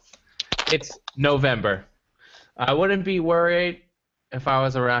one. It's November. I wouldn't be worried if I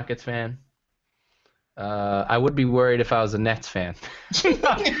was a Rockets fan. I would be worried if I was a Nets fan.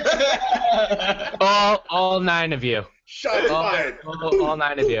 all 9 of you. Shots fired. All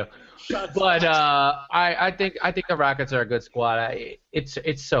 9 of you. But I think the Rockets are a good squad.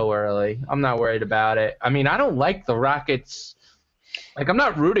 It's so early. I'm not worried about it. I mean, I don't like the Rockets. Like, I'm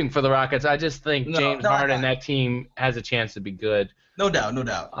not rooting for the Rockets. I just think James Harden, that team has a chance to be good. No doubt.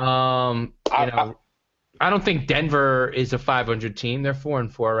 I don't think Denver is a 500 team. They're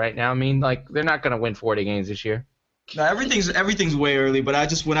 4-4 right now. I mean, like, they're not going to win 40 games this year. No, everything's way early.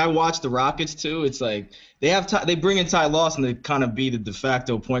 But when I watch the Rockets too, it's like they bring in Ty Lawson to kind of be the de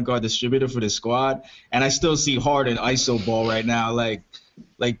facto point guard distributor for the squad, and I still see Harden ISO ball right now,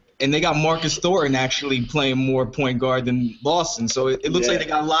 and they got Marcus Thornton actually playing more point guard than Lawson. So it looks like they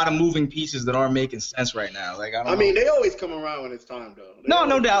got a lot of moving pieces that aren't making sense right now. Like I mean, they always come around when it's time, though.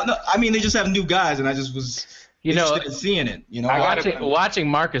 No doubt. No, I mean, they just have new guys, and I just was interested in seeing it. Watching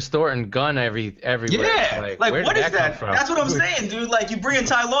Marcus Thornton gun everywhere. Yeah, like where what did is that? That's what I'm saying, dude. Like you bring in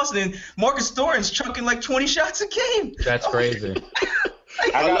Ty Lawson, and Marcus Thornton's chucking like 20 shots a game. That's crazy.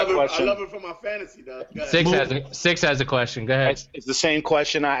 I got a question. I love it for my fantasy, though. Six has a question. Go ahead. It's the same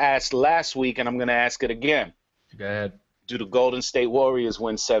question I asked last week, and I'm going to ask it again. Go ahead. Do the Golden State Warriors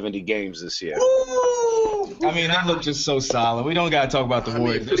win 70 games this year? Ooh. I mean, that look just so solid. We don't got to talk about the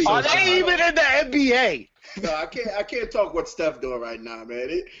Warriors. Are they even in the NBA? No, I can't talk what Steph doing right now, man.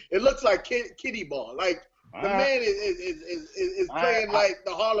 It looks like kiddie ball. Like the man is playing like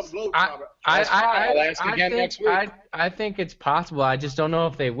the Harlem Globetrotter. I'll ask again next week. I think it's possible. I just don't know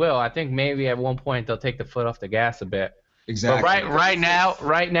if they will. I think maybe at one point they'll take the foot off the gas a bit. Exactly. But right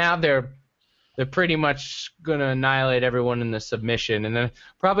now they're pretty much going to annihilate everyone in the submission. And then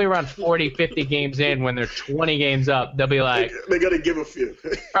probably around 40, 50 games in, when they're 20 games up, they'll be like, they're going to give a few.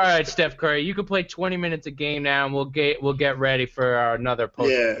 All right, Steph Curry, you can play 20 minutes a game now, and we'll get ready for another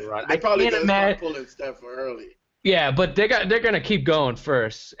postseason run. They probably going to start pulling Steph for early. Yeah, but they're going to keep going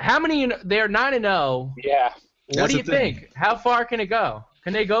first. How many? They're 9-0. Yeah. What do you think? How far can it go?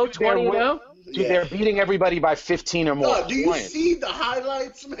 Can they go 20-0? Dude, they're beating everybody by 15 or more. Do you see the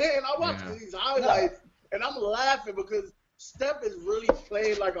highlights, man? I watched these highlights, and I'm laughing because Steph is really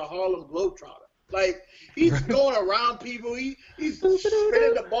playing like a Harlem Globetrotter. Like, he's going around people. He's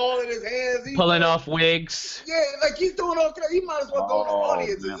spinning the ball in his hands. Pulling off wigs. Yeah, like he's doing all kind. He might as well go to the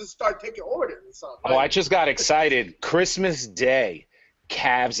audience and just start taking orders or something. Oh, I just got excited. Christmas Day.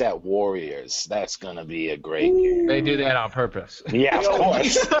 Cavs at Warriors. That's going to be a great game. They do that on purpose. Yeah, of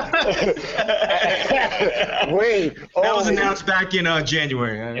course. Wait. That was announced back in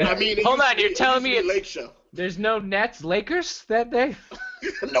January. I mean, hold on. You're telling me Lake Show. There's no Nets Lakers that day?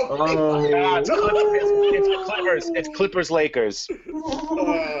 No. It's Clippers. It's Clippers Lakers.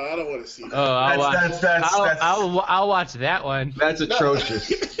 I don't want to see that. I'll watch that one. That's atrocious.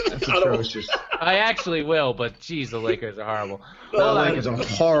 That's atrocious. I actually will, but geez, the Lakers are horrible. The Lakers are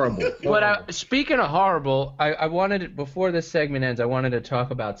horrible. But speaking of horrible, I wanted, before this segment ends, I wanted to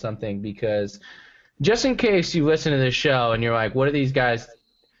talk about something, because just in case you listen to this show and you're like, what are these guys?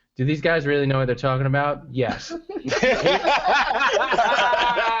 Do these guys really know what they're talking about? Yes.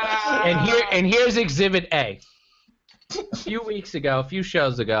 and here's Exhibit A. A few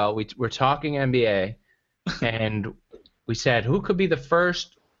shows ago, we were talking NBA, and we said, who could be the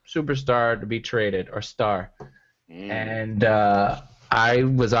first superstar to be traded, or star? And I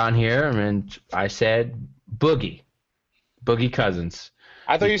was on here, and I said Boogie Cousins.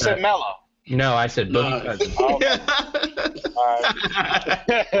 I thought you said Melo. No, I said Boogie Cousins.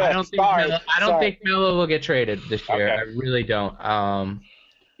 I don't think Melo will get traded this year. Okay. I really don't.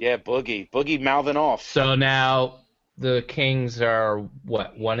 Yeah, Boogie mouthing off. So now the Kings are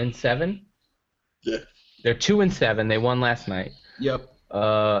what, 1-7? Yeah. They're 2-7. They won last night. Yep.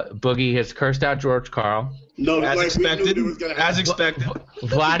 Boogie has cursed out George Karl. No, as expected.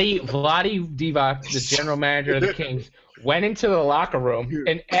 Vlade Divac, the general manager of the Kings, went into the locker room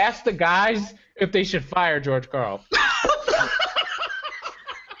and asked the guys if they should fire George Karl.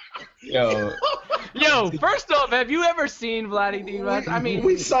 Yo, first off, have you ever seen Vlade Divac? I mean,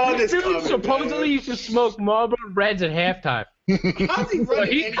 we saw this dude supposedly used to smoke Marlboro Reds at halftime. So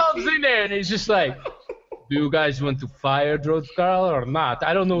he comes in there and he's just like, do you guys want to fire George Karl or not?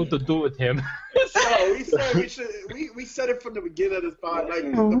 I don't know what to do with him. So we said it from the beginning of this pod, like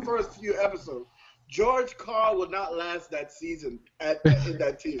the first few episodes. George Karl will not last that season in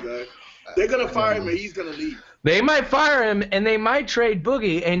that team, man. They're gonna fire him and he's gonna leave. They might fire him and they might trade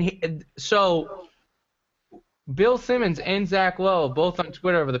Boogie. So Bill Simmons and Zach Lowe, both on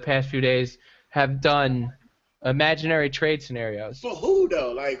Twitter over the past few days, have done imaginary trade scenarios. For who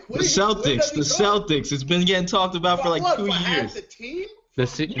though? Like the Celtics. The Celtics. It's been getting talked about for like 2 years. Half the team?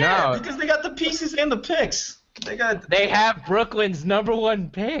 No, because they got the pieces and the picks. They have Brooklyn's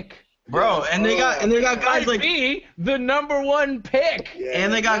 #1 pick. Bro, and they got guys like the #1 pick. Yeah,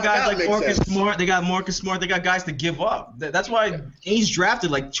 and they got guys like Marcus Smart. They got Marcus Smart. They got guys to give up. That's why he's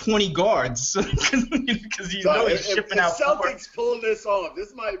drafted like 20 guards because he's shipping out. If the Celtics pull this off,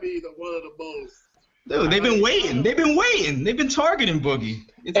 this might be one of the most Dude, they've been waiting. They've been targeting Boogie.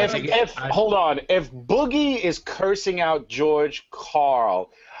 Hold on. If Boogie is cursing out George Karl,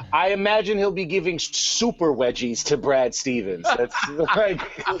 I imagine he'll be giving super wedgies to Brad Stevens. That's like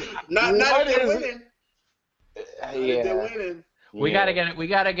not if they're winning. If they're winning. We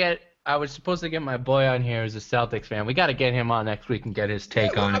gotta get. I was supposed to get my boy on here as a Celtics fan. We gotta get him on next week and get his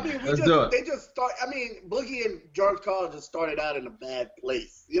take on it. Let's do it. They just start. I mean, Boogie and George Karl just started out in a bad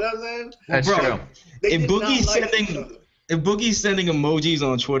place. You know what I'm saying? That's true. If Boogie's sending emojis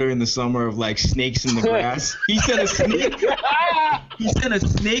on Twitter in the summer of like snakes in the grass, he sent a snake. He sent a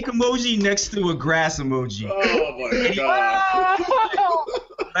snake emoji next to a grass emoji. Oh my god!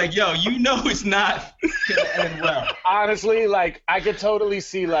 Like, yo, you know it's not gonna end well. Honestly, like I could totally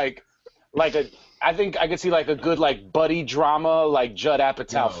see I think I could see like a good like buddy drama like Judd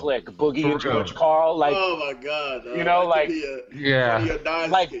Apatow flick, Boogie and George Karl, like. Oh my god! You know, like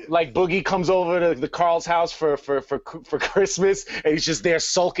like Boogie comes over to the Karl's house for Christmas and he's just there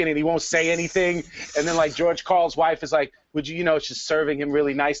sulking and he won't say anything, and then like George Karl's wife is like, would you, it's just serving him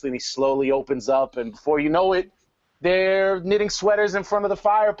really nicely, and he slowly opens up, and before you know it, they're knitting sweaters in front of the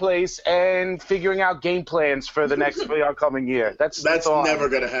fireplace and figuring out game plans for the upcoming year. That's never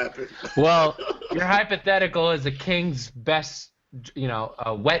gonna happen. Well, your hypothetical is a King's best,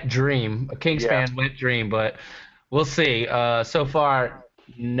 a wet dream, a Kings fan wet dream, but we'll see. So far,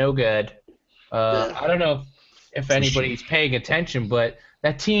 no good. I don't know if anybody's paying attention, but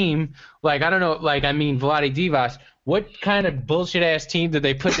that team, like, I don't know, like, I mean, Vlade Divac, what kind of bullshit ass team did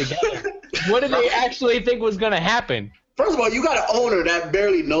they put together? What did they actually think was going to happen? First of all, you got an owner that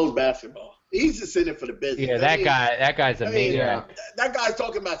barely knows basketball. He's just in it for the business. Yeah, that guy's a maniac. That guy's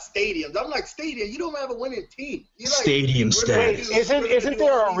talking about stadiums. I'm like, stadium? You don't have a winning team. Stadium status. Isn't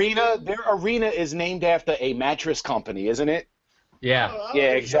their arena? Their arena is named after a mattress company, isn't it? Yeah.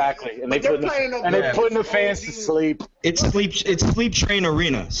 Yeah, exactly. And they're putting the fans to sleep. It's Sleep Train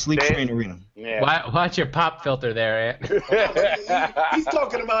Arena. Train Arena. Yeah. Watch your pop filter there, Ant. He's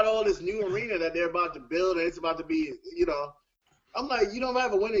talking about all this new arena that they're about to build, and it's about to be, I'm like, you don't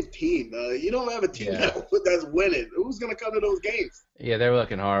have a winning team. You don't have a team that's winning. Who's gonna come to those games? Yeah, they're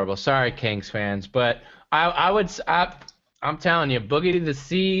looking horrible. Sorry, Kings fans, but I'm telling you, Boogie to the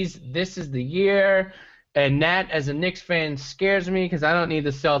Seas. This is the year. And that, as a Knicks fan, scares me because I don't need the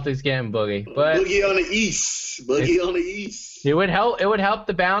Celtics getting Boogie. But Boogie on the East. Boogie on the East. It would help. It would help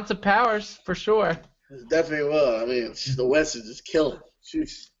the balance of powers for sure. It definitely will. I mean, the West is just killing.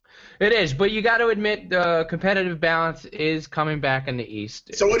 Jeez. It is, but you got to admit the competitive balance is coming back in the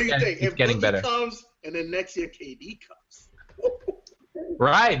East. So what do you think? It's if getting Boogie better. comes and then next year KD comes.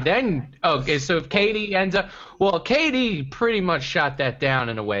 Right, then, okay, so if KD ends up, well, KD pretty much shot that down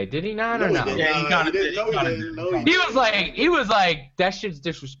in a way, did he not, or no? Yeah, he kind of did. He was like, that shit's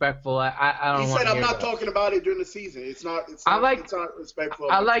disrespectful, I don't want to He said, I'm not that. talking about it during the season, it's not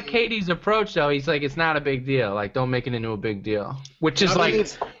respectful. I like KD's approach, though, he's like, it's not a big deal, like, don't make it into a big deal, which is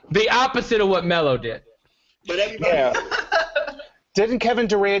the opposite of what Melo did. But everybody... Didn't Kevin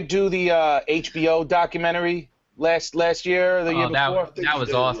Durant do the HBO documentary last year or the year before? That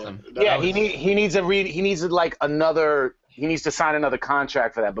was awesome. Yeah, he needs to sign another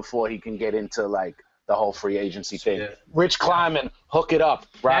contract for that before he can get into like the whole free agency thing. Yeah. Rich Kleiman, hook it up.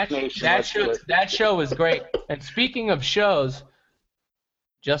 Rock Nation. That show was great. And speaking of shows,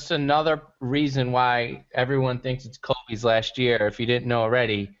 just another reason why everyone thinks it's Kobe's last year. If you didn't know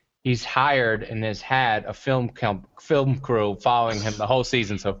already, he's hired and has had a film crew following him the whole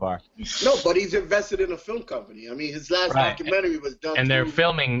season so far. No, but he's invested in a film company. I mean, his last documentary was done. And they're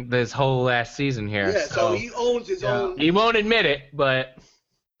filming this whole last season here. Yeah, so he owns his own. He won't admit it, but.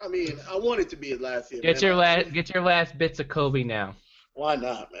 I mean, I want it to be his last year. Get your last bits of Kobe now. Why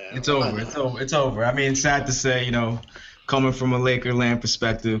not, man? It's over. It's over. I mean, it's sad to say, coming from a Lakerland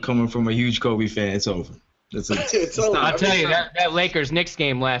perspective, coming from a huge Kobe fan, it's over. I'll tell you, that Lakers-Knicks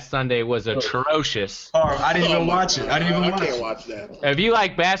game last Sunday was atrocious. Oh, I didn't even watch it. I can't watch that. If you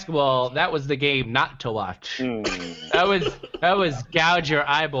like basketball, that was the game not to watch. That was gouge your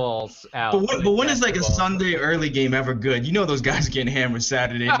eyeballs out. But when is like a Sunday early game ever good? You know those guys getting hammered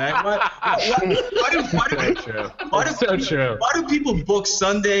Saturday night. Why do people book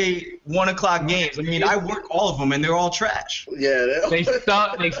Sunday 1:00 games? I mean, I work all of them and they're all trash. Yeah, they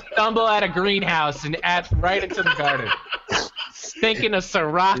stumble out of greenhouse and right into the garden, stinking of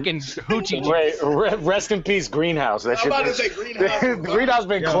Ciroc and hoochie. Rest in peace, Greenhouse. I'm about to say Greenhouse. Greenhouse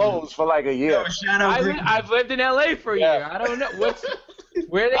been closed for like a year. I've lived in LA for a year. I don't know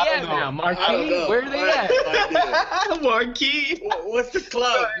where are they at now? Marquee? Where are they at? Marquee? What's the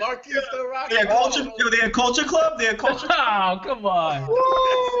club? Marquee is still rocking. They had Culture Club. Oh, come on.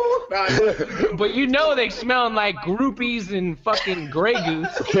 But you know they smelling like groupies and fucking Grey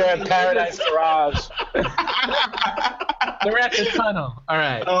Goose. Yeah, Paradise Garage. They're at the tunnel. All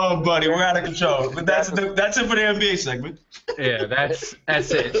right. Oh, buddy, we're out of control. But that's it for the NBA segment. Yeah, that's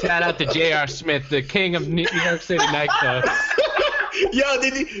it. Shout out to J.R. Smith, the king of New York City nightclubs. Yo,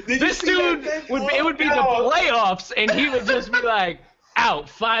 did This dude it would be the playoffs, and he would just be like out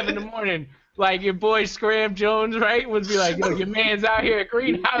 5 a.m. Like your boy Scram Jones, right? Would be like, yo, your man's out here at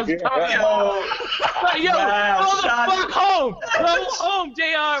Greenhouse talking. Like, yo, go the fuck home. Go home,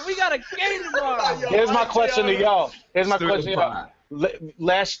 JR. We got a game tomorrow. Here's my question to y'all.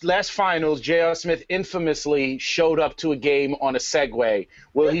 Last finals, J.R. Smith infamously showed up to a game on a Segway.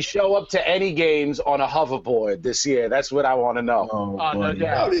 Will he show up to any games on a hoverboard this year? That's what I want to know. Oh, no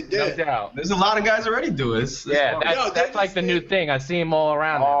doubt. No doubt. There's a lot of guys already do it. That's like the new thing. I see them all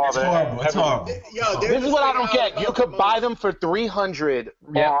around. It's horrible. It's horrible. This is what I don't get. You could buy them for $300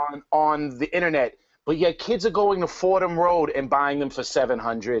 on the internet, but yet kids are going to Fordham Road and buying them for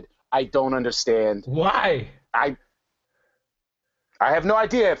 $700. I don't understand. Why? I have no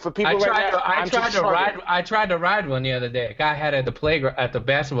idea. For people I tried to ride one the other day. A guy had it at the playground at the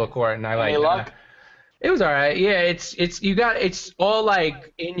basketball court, and I like. Any luck? It was all right. Yeah, it's all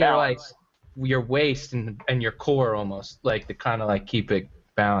like in your like your waist and your core almost, like to kind of like keep it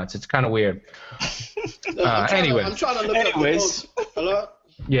balanced. It's kind of weird. Anyway. I'm trying to look up the most. Hello?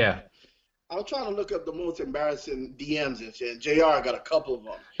 Yeah. I'm trying to look up the most embarrassing DMs and shit. JR got a couple of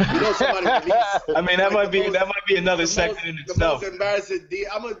them. You know, somebody released. I mean, that might be another segment in itself. The most embarrassing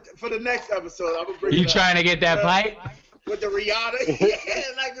DM. For the next episode, I'm gonna bring. You trying to get that fight? With the Rihanna, yeah,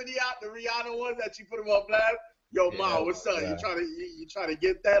 like the Rihanna ones that she put him on blast. Yo, Ma, what's up? You trying to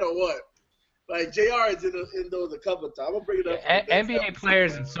get that or what? Like JR is in those a couple of times. I'm gonna bring it up. NBA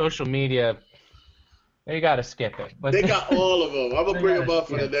players and social media. You gotta skip it. But they got all of them. I'm gonna bring them up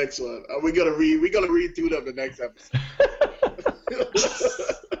for the next one. We're gonna read through them the next episode.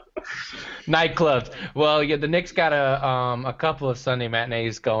 Nightclubs. Well, yeah, the Knicks got a couple of Sunday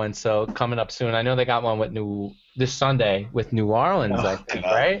matinees going, so coming up soon. I know they got one this Sunday with New Orleans, I think,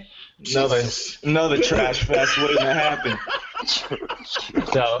 right? Another trash fest waiting to happen.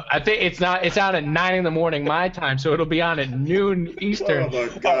 So I think it's out at 9 a.m. my time, so it'll be on at noon Eastern. Oh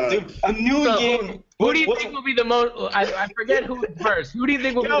my God. Dude, a noon game. Who do you think will be the most? I forget who first. Who do you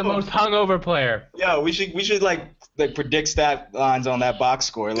think will be the most hungover player? Yeah, we should like predict stat lines on that box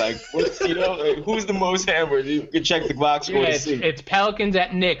score. Like, who's the most hammered? You can check the box score to see. It's Pelicans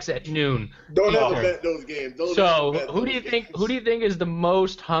at Knicks at noon. Don't ever bet those games. Who do you think is the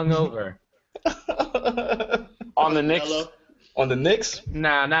most hungover? On the Knicks. Hello? On the Knicks?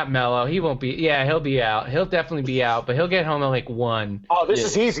 Nah, not Melo. He won't be. Yeah, he'll be out. He'll definitely be out, but he'll get home at like 1. Oh, this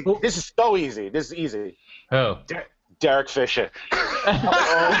is easy. This is so easy. This is easy. Who? Derek Fisher. Stir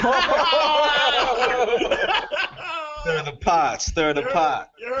the pot.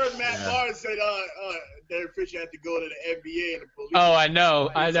 You heard Matt Barnes say Derek Fisher had to go to the NBA and the police. Oh, I know.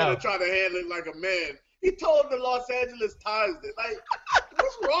 Instead of trying to handle it like a man. He told the Los Angeles Times that, like,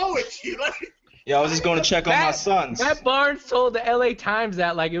 what's wrong with you? Like, yeah, I was just going to check on my sons. Matt Barnes told the LA Times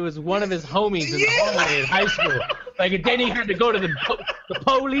that like it was one of his homies in the hallway in high school. Like, and then he had to go to the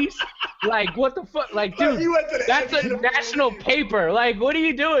police. Like, what the fuck? Like, dude, that's a national paper. Like, what are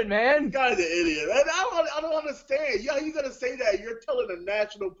you doing, man? This guy's an idiot. And I don't understand. How you gonna say that? You're telling a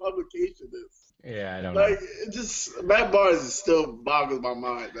national publication this. Yeah, I don't know. Like, Matt Barnes still boggles my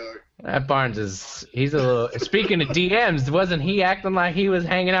mind, dog. Matt Barnes he's a little. Speaking of DMs, wasn't he acting like he was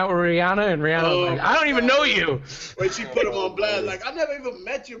hanging out with Rihanna and Rihanna was like, I don't even know you. When she put him on blast, like, I never even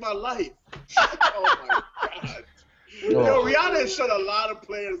met you in my life. Oh my God. Yo, Rihanna shut a lot of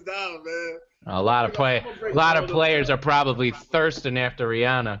players down, man. A lot of players are probably thirsting after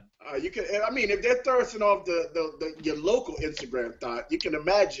Rihanna. If they're thirsting off your local Instagram thought, you can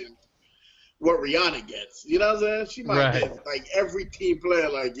imagine what Rihanna gets. You know what I'm saying? She might get like every team player,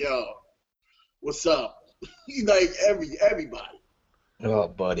 like, yo, what's up? Like everybody. Oh,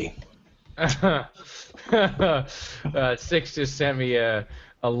 buddy. Six just sent me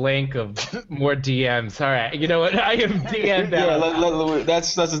a link of more DMs. All right, you know what? I am DM'd out. Yeah,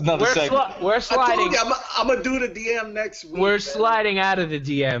 that's another segment. We're sliding. I told you, I'm gonna do the DM next week. We're sliding out of the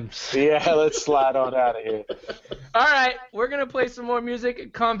DMs. Yeah, let's slide on out of here. All right, we're gonna play some more music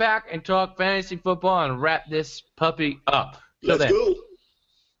and come back and talk fantasy football and wrap this puppy up. Let's go.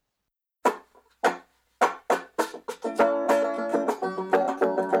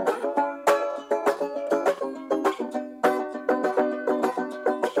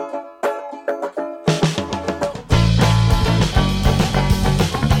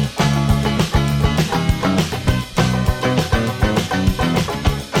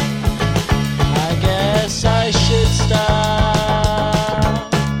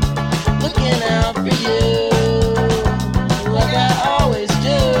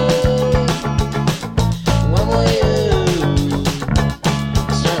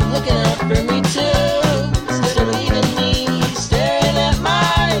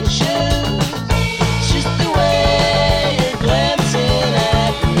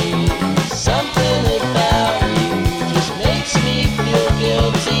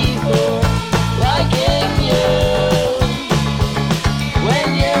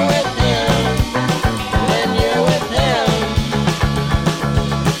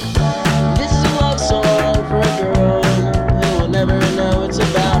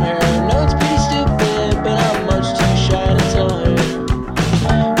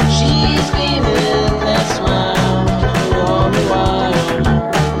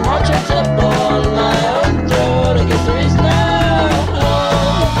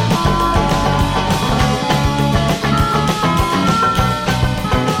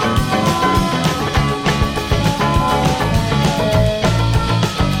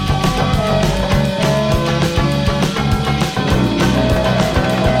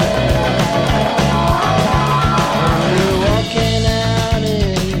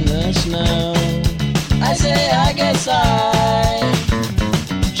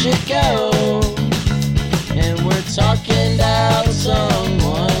 you go? And we're talking about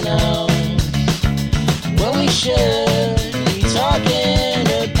someone else when we should be talking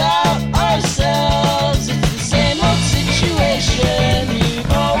about ourselves. It's the same old situation.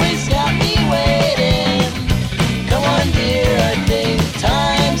 You've always got me waiting. Come on, dear, I think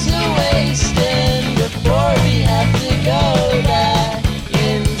time's a wasting before we have to go back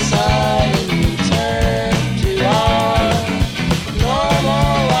inside and return to our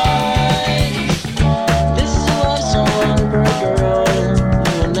normal lives. This is a love song for a girl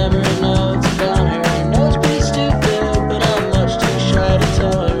who will never know it's about her. I know it's pretty stupid, but I'm much too shy to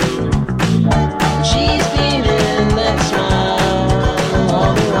tell her. She's beaming that smile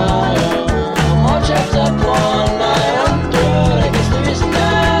all the while. I'm all trapped up on my own throat. I guess there is no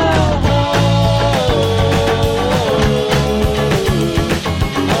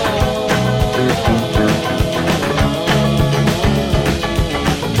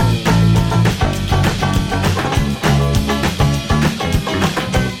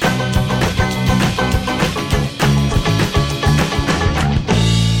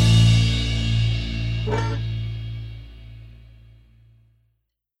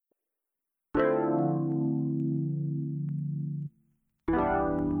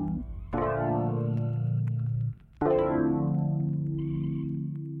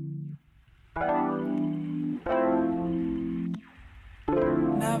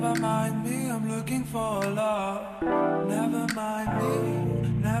Never mind me, I'm looking for love. Never mind me,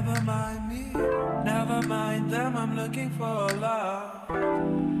 never mind me. Never mind them, I'm looking for love.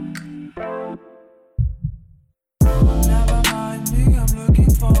 Never mind me, I'm looking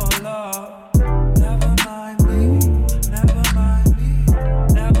for love. Never mind me, never mind me.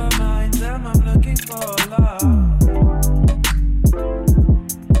 Never mind them, I'm looking for love.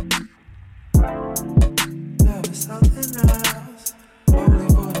 There is something else, only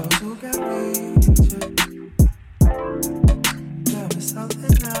for those who can reach it. There is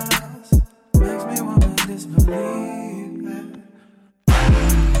something else, makes me wanna disbelieve it.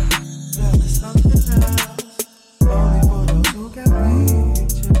 There is something else, only for those who can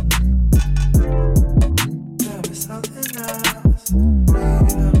reach it. There is something else,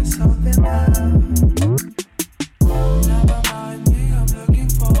 maybe there is something else. Never mind me, I'm looking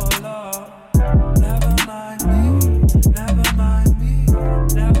for love. Never mind me, never mind me.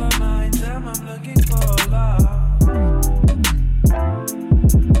 Never mind them, I'm looking for love.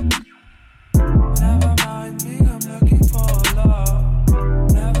 Never mind me, I'm looking for love.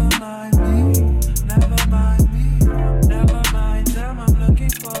 Never mind me, never mind me. Never mind them, I'm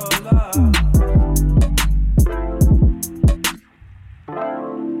looking for love.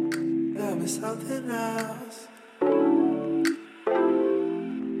 There is something else.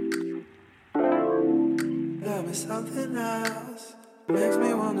 There is something else, makes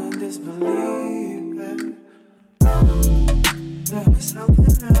me wanna disbelieve it. There is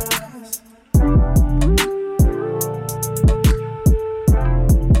something else.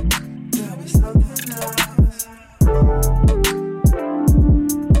 There is something else.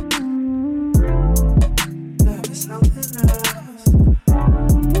 There is something else.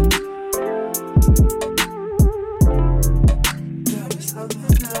 There is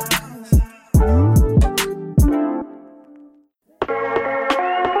something else.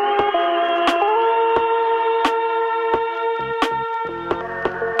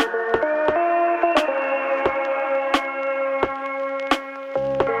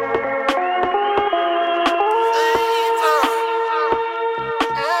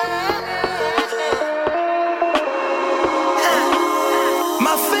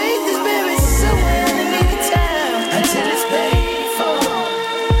 My faith is buried somewhere underneath the town until it's paid for.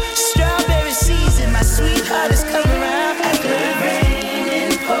 Strawberry season, my sweetheart is coming around after the rain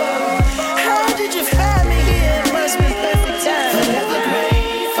and pour. How did you find me here? It must be perfect time. Forever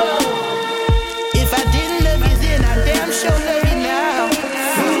grateful. If I didn't love you then, I damn sure love you now.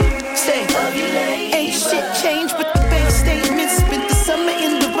 Say, love you late. Ain't shit changed but the bank statements. Spent the summer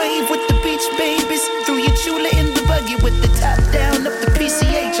in the wave with the beach babies. Threw your chula in the buggy with the top down up the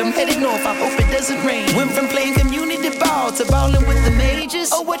PCH. I'm headed north, I hope it doesn't rain. Went from playing community ball to balling with the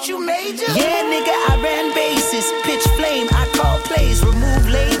majors. Oh, what you major? Yeah, nigga, I ran bases. Pitch flame, I call plays. Remove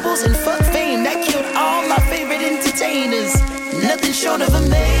labels and fuck fame. That killed all my favorite entertainers. Nothing short of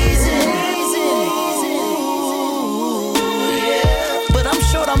amazing. Yeah, but I'm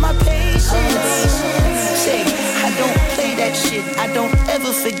short on my patience. Say, I don't play that shit. I don't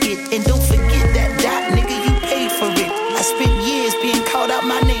ever forget. And don't forget that dot, nigga, you paid for it. I spent years being called out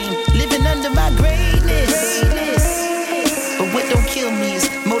my name, living under my greatness. But what don't kill me is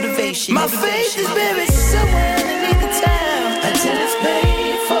motivation. My faith is buried somewhere underneath the town until it's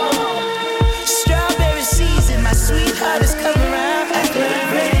paid for.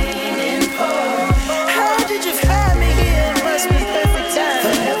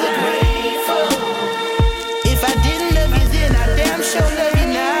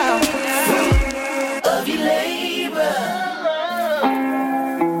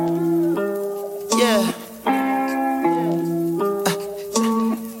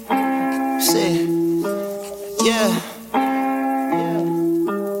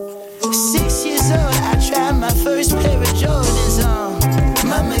 6 years old, I tried my first pair of Jordans on.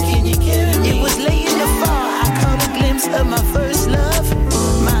 Mama, can you carry me? It was late in the fall, I caught a glimpse of my first love.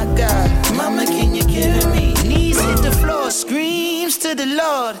 My God, Mama, can you carry me? Knees hit the floor, screams to the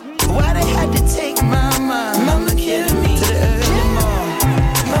Lord. Why they had to take Mama? Mama, carry me to the early morning.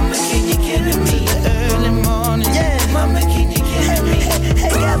 Mama, can you carry me to the early morning? Yeah, Mama, can you carry me? Hey,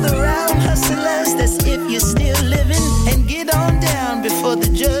 gather round, hustlers, that's if you're still living, and get on down before the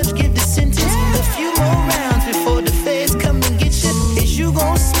judge give the sentence. A few more rounds before the feds come and get you. Is you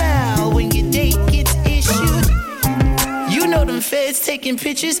gon' smile when your date gets issued? You know them feds taking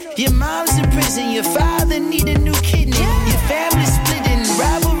pictures. Your mom's in prison, your father need a new kidney. Your family splitting,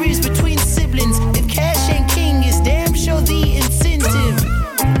 rivalries between siblings. If cash ain't king, it's damn sure the incentive.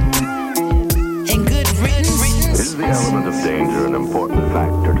 And good riddance. Is the element of danger an important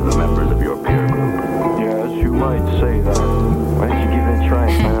factor to the members of your peer group? Yes, you might say that. Why don't you give it a try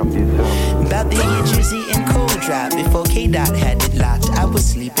and find out for yourself? About the year Jersey and cold drop. Before K-Dot had it locked, I was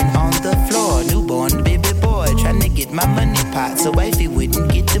sleeping on the floor. Newborn baby boy, trying to get my money pot so wifey wouldn't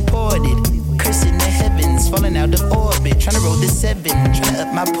get deported. Cursing the heavens, falling out of orbit. Trying to roll the 7, trying to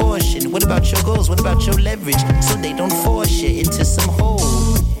up my portion. What about your goals? What about your leverage? So they don't force you into some hole.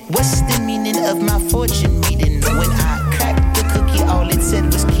 What's the meaning of my fortune reading? When I cracked the cookie, all it said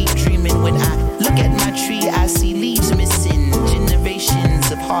was keep dreaming. When I look at my tree, I see leaves missing.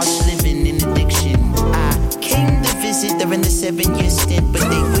 Generations of harsh living and addiction. I came to visit during the 7-year stint, but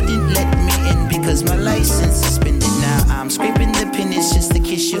they wouldn't let me in because my license suspended. Now I'm scraping the pennies just to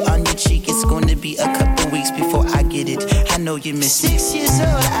kiss you on your cheek. It's gonna be a couple weeks before I get it. I know you miss me. 6 years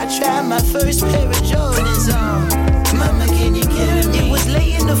old, I tried my first pair of Jordans on. Mama, can you carry me? It was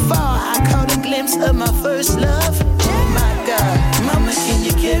late in the fall, I caught a glimpse of my first love. My God, Mama, can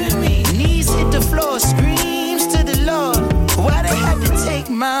you carry me? Knees hit the floor, screams to the Lord. Why they had to take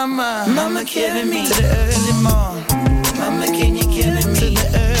Mama? Mama, carry me to the early morning. Mama, can you carry me to the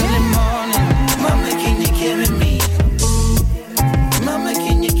early morning? Mama, can you carry me? Mama,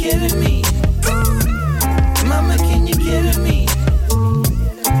 can you carry me? Mama, can you carry me?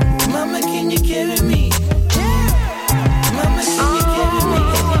 Mama, can you carry me? Mama, can you carry me?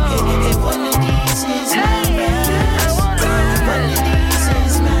 Hey, one of these is my rise. One of these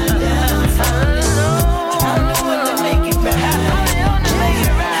is my downfall. I'm the one to make it right. I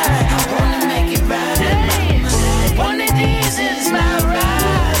wanna make it right. One of these is my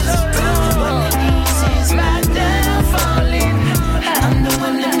rise. One of these is my downfall. I'm the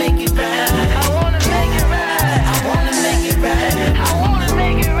one to make it right. I wanna make it right. I wanna make it right. I wanna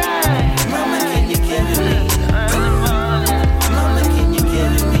make it right. Mama, can you carry me? Mama, can you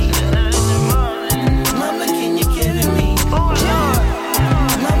carry me? Mama, can you carry me? Oh Lord.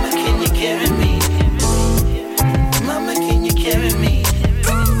 Mama, can you carry me? Mama, can you carry me?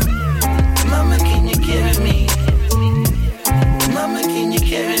 Mama, can you carry me? Mama, can you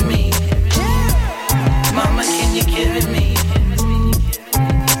carry me? Mama, can you carry me?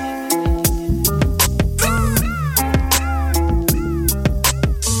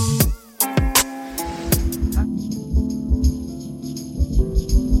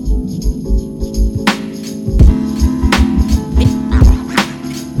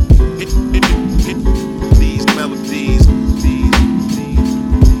 These melodies,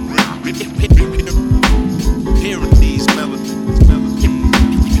 hearing these melodies,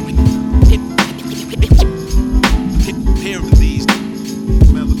 hearing these melodies.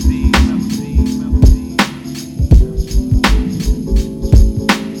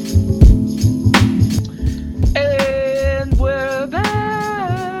 And we're back.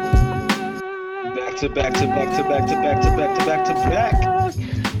 Back to back to back to back to back to back to back to back.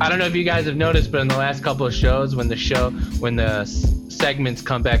 I don't know if you guys have noticed, but in the last couple of shows, when the segments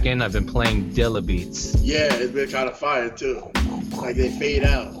come back in, I've been playing Dilla beats. Yeah, it's been kind of fire too. Like they fade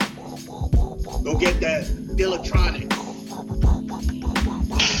out. Go get that Dillatronic.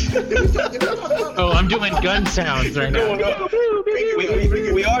 Oh, I'm doing gun sounds right now. We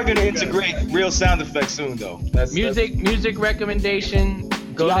are going to integrate real sound effects soon, though. Music recommendation.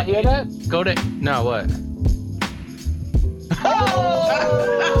 Go Y'all to hear that? Go to no what?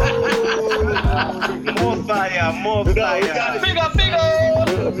 More fire, more fire. Bigger. We gotta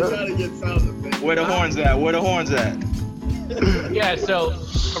get sound effects. Where the horns at? Where the horns at? Yeah, so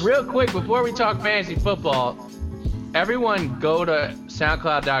real quick before we talk fantasy football, everyone go to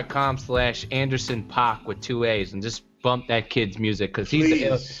soundcloud.com/Anderson Paak with 2 A's and just bump that kid's music because he's the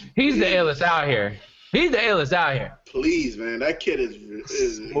illest out here. He's the illest out here. Please, man, that kid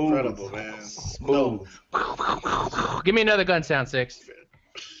is incredible, man. Give me another gun sound, 6.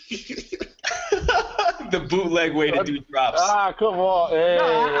 The bootleg way to do drops. Ah, come on. Hey.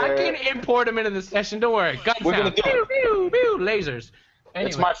 No, I can import them into the session. Don't worry. Gun We're sound. gonna do Pew, pew, pew, lasers. Anyway,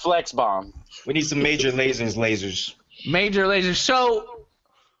 It's my flex bomb. We need some major lasers. major lasers. So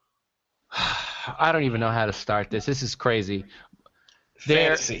I don't even know how to start this. This is crazy.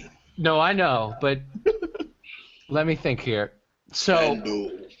 Fantasy. No, I know, but let me think here. So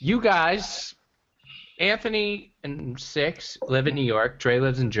you guys, Anthony and Six live in New York. Dre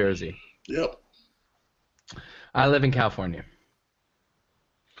lives in Jersey. Yep. I live in California.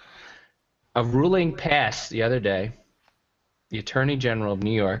 A ruling passed the other day. The Attorney General of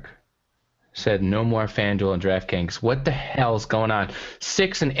New York said no more FanDuel and DraftKings. What the hell's going on?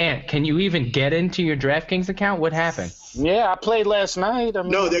 Six and Ant, can you even get into your DraftKings account? What happened? Yeah, I played last night. I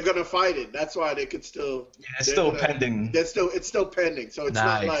mean, No, they're gonna fight it. That's why they could still. Yeah, it's still pending. It's still pending. So it's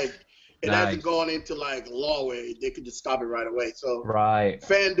not Nice. like it hasn't gone into like law where they could just stop it right away. So Right.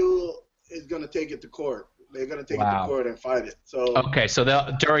 FanDuel is gonna take it to court. They're gonna take it to court and fight it. So Okay, so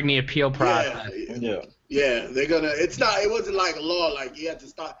they'll during the appeal process. yeah, they're gonna. It's not. It wasn't like law. Like you have to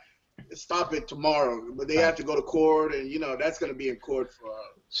stop it tomorrow, but they have to go to court, and that's gonna be in court for.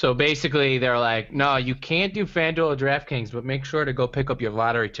 So basically, they're like, no, you can't do FanDuel or DraftKings, but make sure to go pick up your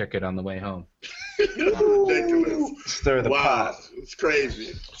lottery ticket on the way home. Ridiculous. Stir the pot. It's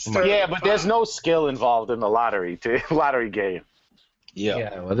crazy. Yeah, but there's no skill involved in the lottery game.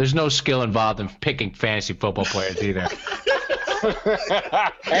 Yeah, well, there's no skill involved in picking fantasy football players either.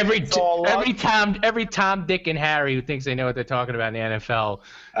 every Tom, Dick, and Harry who thinks they know what they're talking about in the NFL.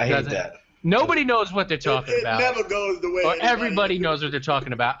 I hate that. Nobody knows what they're talking about. It never goes the way. Or everybody knows what they're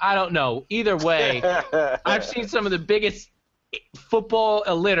talking about. I don't know. Either way, I've seen some of the biggest football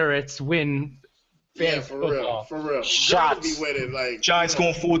illiterates win fantasy football. For real. Shots. Be winning, like, Giants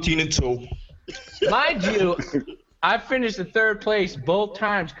going 14-2. Mind you, I finished in third place both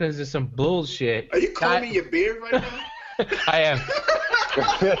times because of some bullshit. Are you combing your beard right now? I am.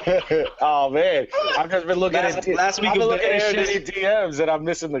 Oh man, I've just been looking last week I've been of looking the at any DMs and I'm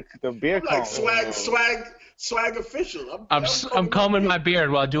missing the beer Like comb. swag official. I'm combing my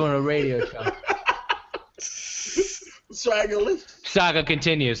beard while doing a radio show. Swaggerless. Saga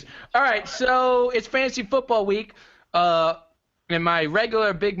continues. All right, so it's fantasy football week. In my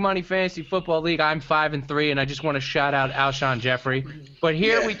regular big money fantasy football league, I'm 5-3, and I just want to shout out Alshon Jeffrey. But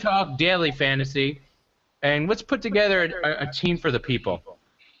here we talk daily fantasy, and let's put together a team for the people.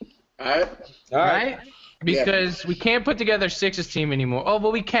 All right. Because we can't put together Six's team anymore. Oh,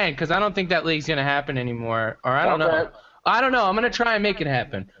 but we can, because I don't think that league's gonna happen anymore. Or I don't know. I don't know. I'm gonna try and make it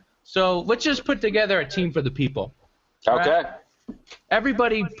happen. So let's just put together a team for the people. Okay. Right?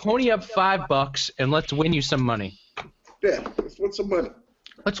 Everybody, pony up $5, and let's win you some money. Yeah, let's win some money.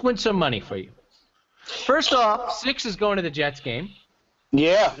 Let's win some money for you. First off, Six is going to the Jets game.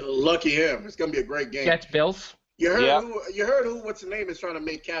 Yeah. Lucky him. It's gonna be a great game. Jets Bills. You heard who? What's the name? Is trying to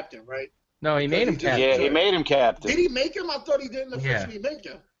make captain, right? No, he made him captain. Yeah, he made him captain. Did he make him? I thought he didn't officially make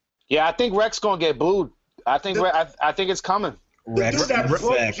him. Yeah, I think Rex gonna get booed. I think it's coming. Rex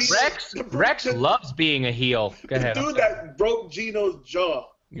loves being a heel. Go ahead. The dude that broke Gino's jaw.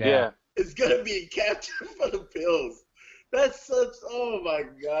 Yeah. Is gonna be captain for the Bills. That's such. Oh my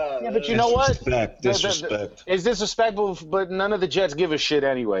God. Yeah, but you know what? Disrespect. It's disrespectful, but none of the Jets give a shit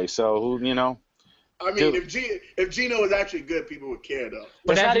anyway. So I mean, if Gino was actually good, people would care though.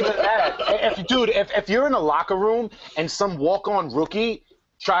 But it's not even that. If you're in a locker room and some walk-on rookie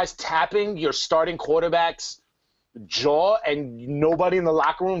tries tapping your starting quarterback's jaw and nobody in the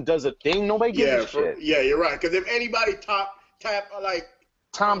locker room does a thing, nobody gives a shit. Yeah, you're right. Because if anybody tap like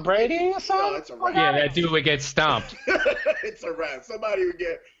Tom Brady or something, it's a wrap. Yeah, that dude would get stomped. It's a wrap. Somebody would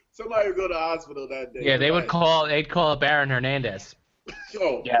go to the hospital that day. Yeah, they'd call up Aaron Hernandez.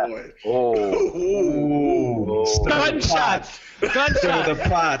 Oh yeah. Boy. Oh. Gunshots. Stir the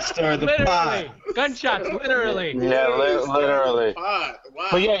pot. Stir the pot. Gunshots, literally. Yeah, literally. Wow.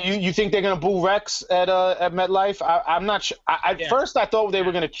 But yeah, you think they're gonna boo Rex at MetLife? I'm not sure. First I thought they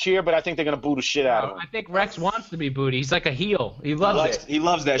were gonna cheer, but I think they're gonna boo the shit out of him. I think Rex wants to be booed. He's like a heel. He loves it. He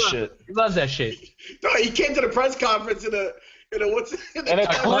loves that shit. He loves that shit. No, he came to the press conference in a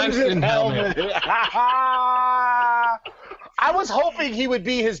Clemson helmet. I was hoping he would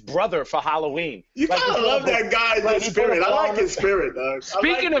be his brother for Halloween. You kind of love that guy's spirit. I like his spirit, dog.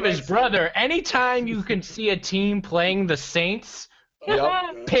 Speaking of his brother, anytime you can see a team playing the Saints,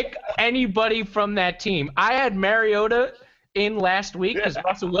 pick anybody from that team. I had Mariota in last week because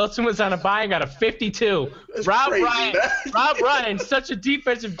Russell Wilson was on a bye and got a 52. Rob Ryan, such a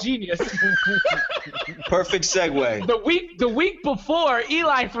defensive genius. Perfect segue. The week before,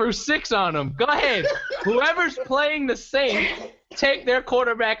 Eli threw 6 on him. Go ahead. Whoever's playing the Saints, take their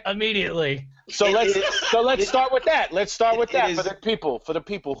quarterback immediately. So let's start with that. Let's start with that for the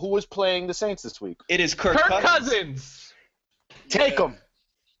people. Who was playing the Saints this week? It is Kirk Cousins. Take him.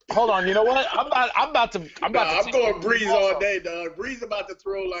 Hold on. You know what? I'm going Breeze all day, dog. Breeze about to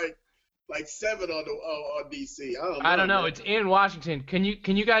throw like 7 on DC. I don't know. It's in Washington. Can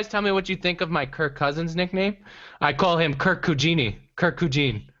you guys tell me what you think of my Kirk Cousins nickname? I call him Kirk Cugini. Kirk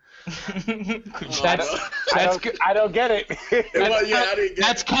Cugine. I don't get it.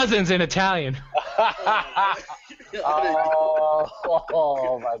 That's cousins in Italian.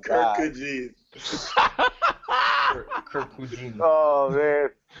 Oh my God. Kirk Cugine. Oh man.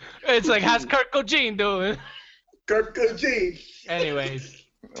 It's like, how's Kirk Cugine doing? Kirk Cugine. Anyways.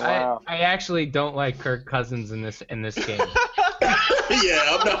 Wow. I actually don't like Kirk Cousins in this game. Yeah,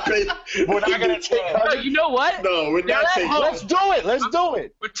 I'm not paying. We're not gonna take. No, you know what? No, we're not taking. Let's do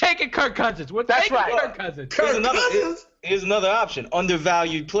it. We're taking Kirk Cousins. That's right. Kirk Cousins. Here's another option.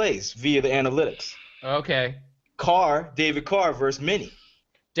 Undervalued plays via the analytics. Okay. David Carr versus Minnie.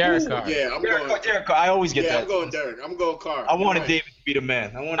 Derek Carr. Yeah, Derek Carr. I always get that. Yeah, I'm going Derek. I'm going Carr. I wanted David to be the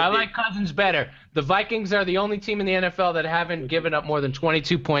man. I like Cousins better. The Vikings are the only team in the NFL that haven't given up more than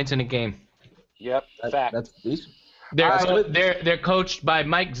 22 points in a game. Yep, fact. That's decent. They're coached by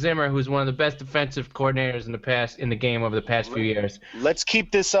Mike Zimmer, who's one of the best defensive coordinators in the game over the past few years. Let's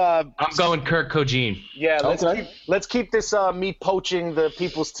keep this. I'm going Kirk Cugine. Yeah, let's keep this me poaching the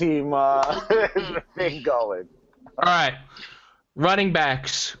people's team thing going. All right. Running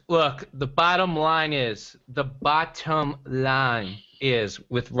backs. Look, the bottom line is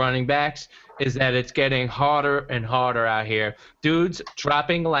with running backs is that it's getting harder and harder out here. Dudes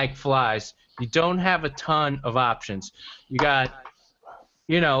dropping like flies. You don't have a ton of options. You got,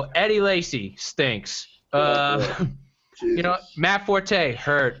 Eddie Lacy stinks. Matt Forte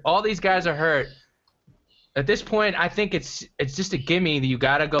hurt. All these guys are hurt. At this point, I think it's just a gimme that you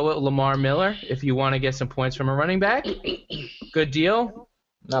got to go with Lamar Miller if you want to get some points from a running back. Good deal.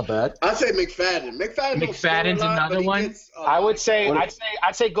 Not bad. I'd say McFadden. McFadden's another one. I'd say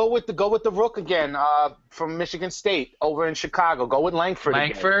go with the Rook again from Michigan State over in Chicago. Go with Langford.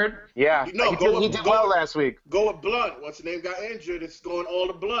 Again. Yeah. He did well last week. Go with Blunt. What's the name? Got injured. It's going all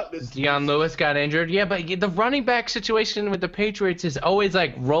to Blunt. Deion Lewis got injured. Yeah, but the running back situation with the Patriots is always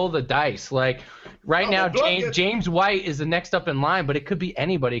like roll the dice. Like right now, James White is the next up in line, but it could be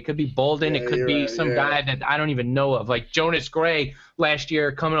anybody. It could be Bolden. It could be some guy that I don't even know of, like Jonas Gray last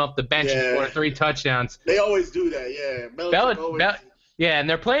year coming off the bench and scored 3 touchdowns. They always do that, yeah. And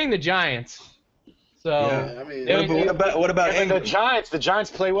they're playing the Giants. So what about the Giants? The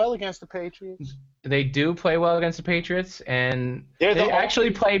Giants play well against the Patriots. They do play well against the Patriots, and they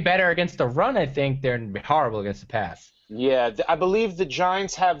actually play better against the run. I think they're horrible against the pass. Yeah, I believe the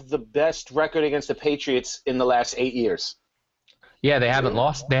Giants have the best record against the Patriots in the last 8 years. Yeah, they haven't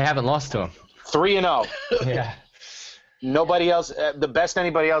lost. They haven't lost to them. 3-0. Yeah. Nobody else. The best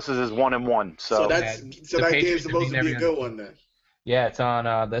anybody else's is 1-1. So that game's supposed to be a good one then. Yeah, it's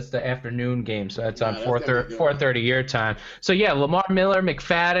on. That's the afternoon game, so it's on 4:30 your time. So yeah, Lamar Miller,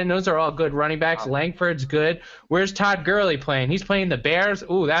 McFadden, those are all good running backs. Langford's good. Where's Todd Gurley playing? He's playing the Bears.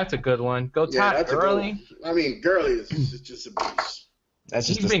 Ooh, that's a good one. Go Todd Gurley. Gurley is just a beast.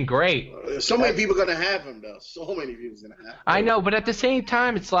 He's been great. So many people are gonna have him though. So many people are gonna have him. I know, but at the same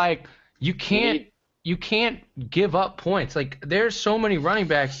time, it's like you can't give up points. Like there's so many running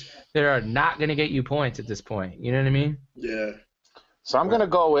backs that are not gonna get you points at this point. You know what I mean? Yeah. So I'm gonna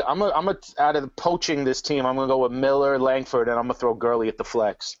go with I'm out of poaching this team. I'm gonna go with Miller, Langford, and I'm gonna throw Gurley at the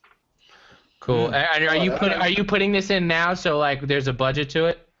flex. Cool. Are you putting this in now? So like, there's a budget to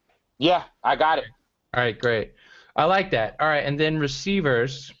it. Yeah, I got it. All right, great. I like that. All right, and then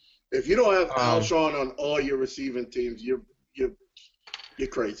receivers. If you don't have Alshon on all your receiving teams, you're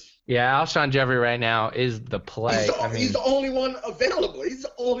crazy. Yeah, Alshon Jeffrey right now is the play. He's the only one available. He's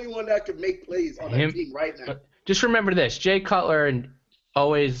the only one that can make plays on that team right now. Just remember this: Jay Cutler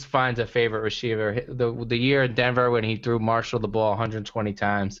always finds a favorite receiver. The year in Denver when he threw Marshall the ball 120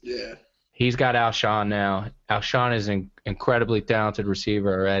 times. Yeah. He's got Alshon now. Alshon is an incredibly talented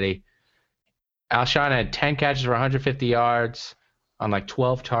receiver already. Alshon had 10 catches for 150 yards on like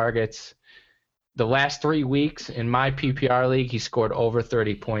 12 targets. The last 3 weeks in my PPR league, he scored over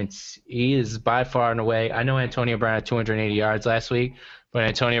 30 points. He is by far and away. I know Antonio Brown had 280 yards last week, but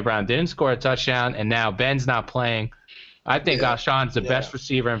Antonio Brown didn't score a touchdown, and now Ben's not playing. I think Alshon's the best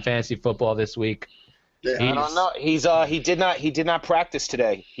receiver in fantasy football this week. Yeah, I don't know. He did not practice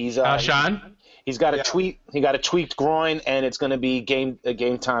today. Alshon? He's got a he got a tweaked groin, and it's going to be game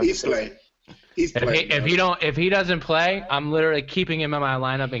time. He's playing. If he doesn't play, I'm literally keeping him in my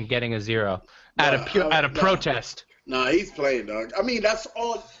lineup and getting a 0 out of protest. Nah, he's playing, dog. I mean, that's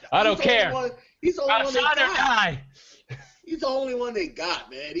all. I don't care. He's the only one they Outside or got. die. He's the only one they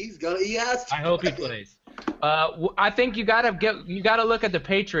got, man. He has to. I hope he plays. I think you gotta look at the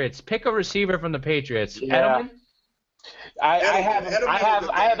Patriots. Pick a receiver from the Patriots. Yeah. Edelman. I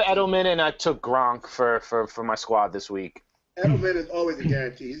have Edelman, and I took Gronk for my squad this week. Edelman is always a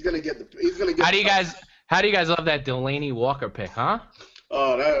guarantee. He's gonna get. How do you guys love that Delaney Walker pick, huh?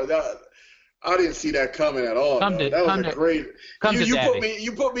 Oh, that I didn't see that coming at all. That was great.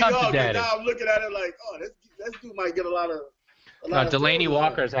 You put me on, and now I'm looking at it like, oh, this dude might get a lot of. Delaney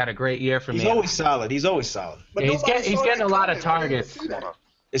Walker's had a great year for me. He's always solid. But he's getting a lot of targets.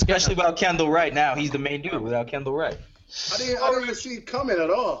 Especially without Kendall Wright now. He's the main dude without Kendall Wright. I didn't even see it coming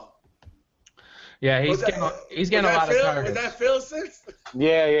at all. Yeah, he's getting a lot of targets. Was that Phil Six?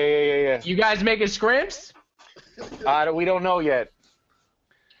 Yeah. You guys making scrimps? We don't know yet.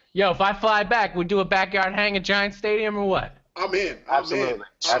 Yo, if I fly back, we do a backyard hang at Giant Stadium or what? I'm in. Absolutely.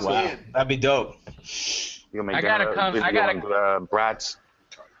 That'd be dope. I gotta come. Brad's.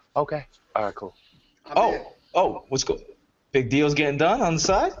 Okay. All right. Cool. Oh, what's cool? Big deals getting done on the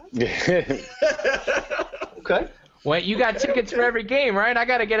side. Okay. Wait, you got tickets for every game, right? I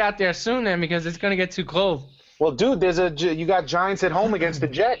gotta get out there soon then because it's gonna get too cold. Well, dude, you got Giants at home against the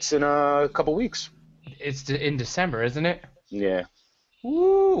Jets in a couple weeks. It's in December, isn't it? Yeah.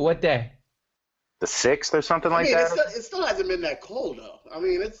 Woo! What day? The 6th or something like that. It still hasn't been that cold though. I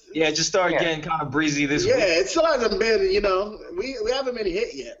mean, it just started getting kind of breezy this week. Yeah, it still hasn't been. We haven't been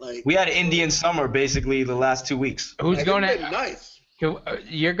hit yet. Like we had Indian summer basically the last 2 weeks. Who's going to? Nice.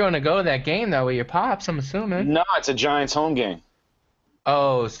 You're going to go to that game though with your pops, I'm assuming. No, it's a Giants home game.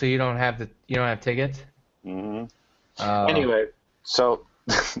 Oh, so you don't have tickets? Mm-hmm. Anyway, so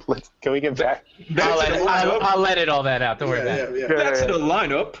can we get back? I'll edit all that out. Don't worry about it. Back to the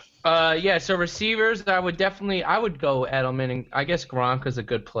lineup. So receivers, I would go Edelman, and I guess Gronk is a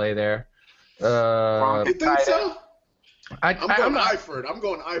good play there. You think so? I'm going Eifert.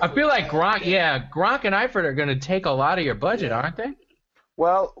 I feel like Gronk and Eifert are going to take a lot of your budget, aren't they?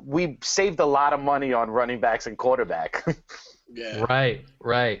 Well, we saved a lot of money on running backs and quarterback. Yeah. Right.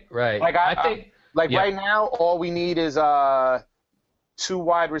 Like I think right now, all we need is 2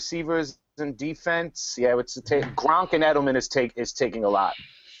 wide receivers in defense. Yeah, Gronk and Edelman is taking a lot.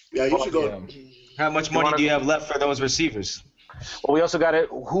 Yeah, you should go. How much money do you have left for those receivers? Well, we also got it.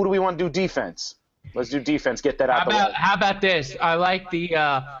 Who do we want to do defense? Let's do defense. Get that out the way. How about this? I like the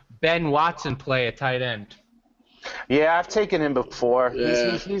Ben Watson play at tight end. Yeah, I've taken him before.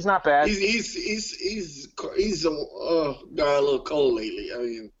 Yeah. He's not bad. He's got a little cold lately. I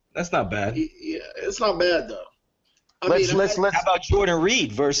mean, that's not bad. It's not bad though. Let's. How about Jordan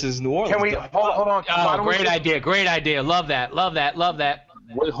Reed versus New Orleans? Can we hold on? Oh, great idea. Love that.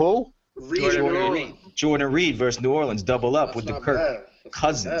 Wait, who? Jordan Reed versus New Orleans. Double up with the Kirk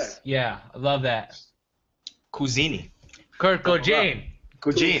Cousins. Yeah, I love that. Cousini. Kirk Cousine.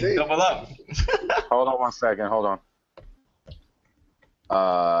 Double up. Hold on 1 second. Hold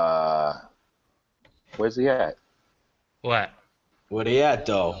on. Where's he at? What? Where they at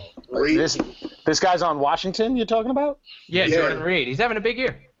though? This guy's on Washington. You're talking about? Yeah, Jordan Reed. He's having a big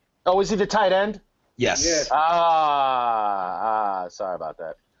year. Oh, is he the tight end? Yes. Yeah. Sorry about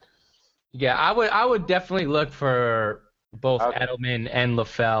that. Yeah, I would definitely look for both Edelman and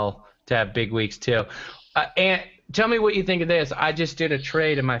LaFell to have big weeks too. And tell me what you think of this. I just did a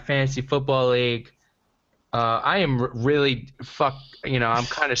trade in my fantasy football league. I am really I'm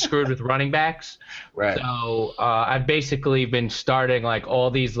kind of screwed with running backs. Right. So I've basically been starting like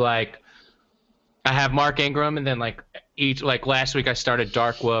all these I have Mark Ingram, and then last week I started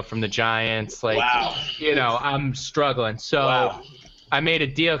Darkwa from the Giants. Wow. I'm struggling. So I made a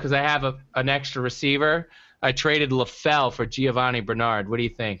deal because I have an extra receiver. I traded LaFell for Giovanni Bernard. What do you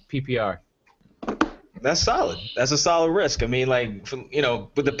think? PPR. That's solid. That's a solid risk. I mean,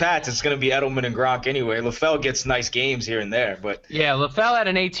 with the Pats, it's going to be Edelman and Gronk anyway. LaFell gets nice games here and there, but yeah, LaFell had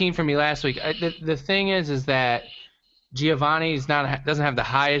an 18 for me last week. The thing is that Giovanni doesn't have the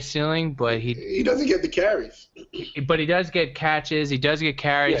highest ceiling, but he doesn't get the carries. But he does get catches. He does get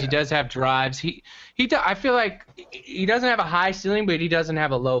carries. Yeah. He does have drives. I feel like he doesn't have a high ceiling, but he doesn't have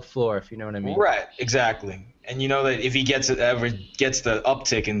a low floor. If you know what I mean. Right. Exactly. And you know that if he ever gets the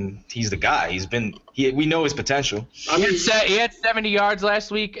uptick, and he's the guy. We know his potential. He had 70 yards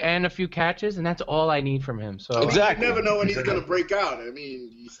last week and a few catches, and that's all I need from him. So exactly. You never know when he's going to break out. I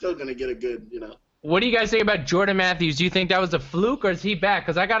mean, he's still going to get a good, What do you guys think about Jordan Matthews? Do you think that was a fluke, or is he back?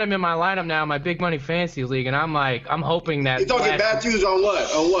 Because I got him in my lineup now in my big money fantasy league, and I'm hoping that. You're talking Matthews on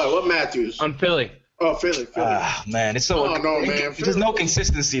what? On what? What Matthews? On Philly. Oh, Philly. Man, it's so. Oh no, man. There's no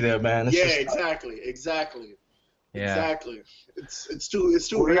consistency there, man. Exactly. Exactly. It's too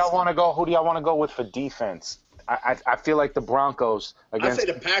Who do y'all want to go? Who do y'all want to go with for defense? I feel like the Broncos I against. say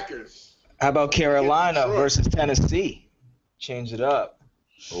the Packers. How about Carolina Detroit. versus Tennessee? Change it up.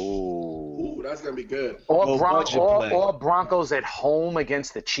 Ooh. Ooh, that's gonna be good. Low budget play. Or Broncos at home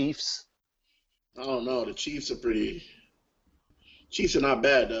against the Chiefs. I don't know. The Chiefs are not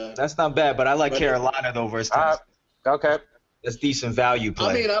bad. That's not bad, but I like But- Carolina though versus Tennessee. Okay. That's decent value play.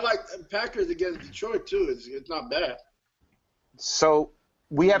 I mean, I like Packers against Detroit too. It's not bad. So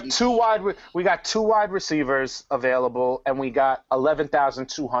we have we got 2 wide receivers available, and we got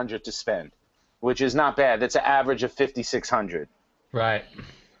 11,200 to spend, which is not bad. That's an average of 5,600. Right.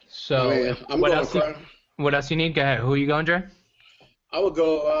 So I'm what going else? What else you need? Go ahead. Who are you going, Dre? I would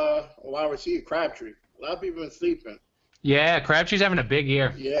go wide receiver Crabtree. A lot of people been sleeping. Yeah, Crabtree's having a big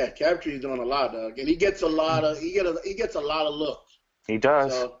year. Yeah, Crabtree's doing a lot, dog, and he gets a lot of he gets a lot of looks. He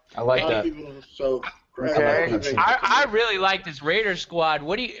does. So, I like a lot of that. people, so Okay. I really like this Raiders squad.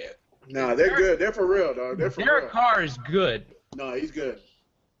 What do you? Nah, they're good. They're for real, dog. They're for Derek real. Carr is good. No, he's good.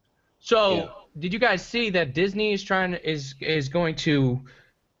 So did you guys see that Disney is going to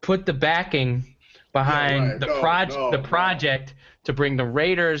put the backing behind the project to bring the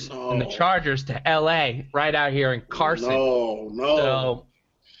Raiders and the Chargers to LA right out here in Carson? No. So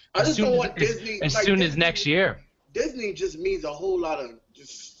I just don't want Disney. as like, soon as Disney- next year. Disney just means a whole lot of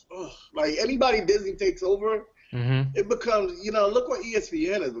just like anybody Disney takes over, it becomes look what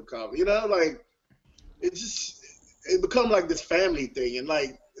ESPN has become. Like it becomes like this family thing, and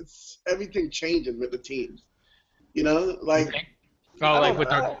like it's everything changes with the teams. Like.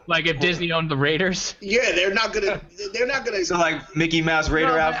 Oh, like if Disney owned the Raiders? Yeah, they're not gonna. So like Mickey Mouse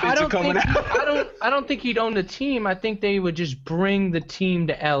Raider outfits are coming out. I don't think he'd own the team. I think they would just bring the team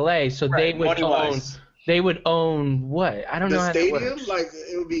to LA, so they would own. Money-wise. They would own what? I don't know. The how stadium, that works. like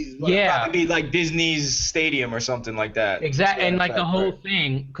it would be. Yeah. It'd be like Disney's stadium or something like that. Exactly, and like the whole right.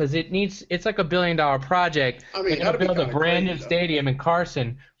 thing, because it's like $1 billion project. I mean, they're gonna that'd be build a kinda brand new crazy, though. stadium in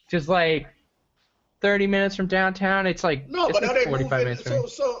Carson, which is like 30 minutes from downtown. It's like No, it's but now like they 45 moving. minutes from me.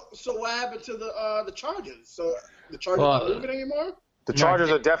 So what happened to the Chargers? So the Chargers Well, not moving anymore? The Chargers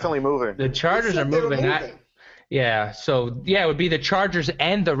are definitely moving. The Chargers are They were moving. Yeah, so it would be the Chargers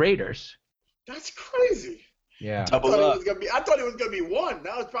and the Raiders. That's crazy. Yeah. I Double thought up. it was gonna be one.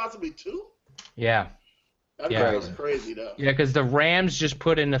 Now it's possibly two. Yeah. That's crazy though. Yeah, because the Rams just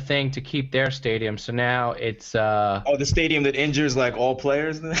put in a thing to keep their stadium, so now it's Oh, the stadium that injures like all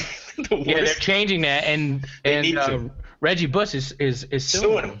players. The yeah, they're worst. changing that, and need to. Reggie Bush is Suing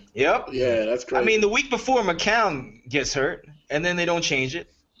suing him. Yep. Yeah, that's crazy. I mean, the week before McCown gets hurt, and then they don't change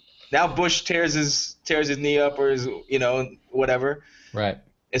it. Now Bush tears his knee up or his whatever. Right.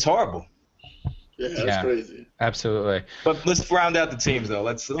 It's horrible. yeah, that's crazy. Absolutely. But let's round out the teams though.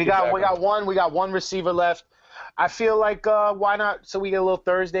 We got one receiver left. I feel like why not? So we get a little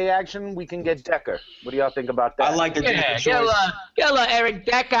Thursday action. We can get Decker. What do y'all think about that? I like the Yeah, choice. get a Eric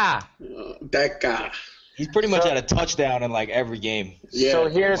Decker. That guy. He's pretty much had a touchdown in like every game. Yeah. So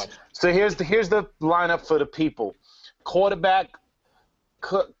here's the lineup for the people. Quarterback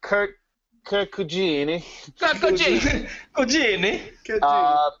Kurt Cugini. Gini.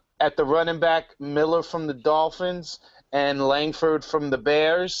 At the running back, Miller from the Dolphins and Langford from the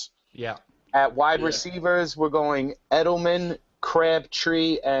Bears. Yeah. At wide receivers, we're going Edelman,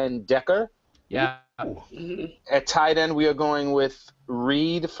 Crabtree, and Decker. Yeah. At tight end, we are going with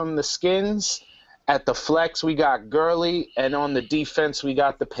Reed from the Skins. At the flex, we got Gurley, and on the defense, we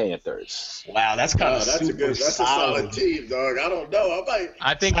got the Panthers. Wow, that's kind of That's a solid team, dog. I don't know.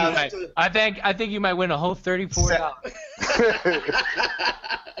 I think you might win a whole $34.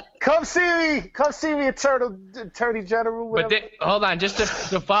 Come see me, Attorney General. But hold on, just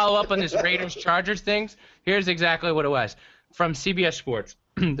to follow up on this Raiders Chargers things. Here's exactly what it was from CBS Sports.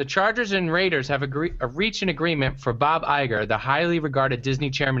 The Chargers and Raiders have reached an agreement for Bob Iger, the highly regarded Disney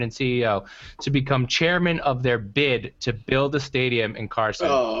chairman and CEO, to become chairman of their bid to build a stadium in Carson.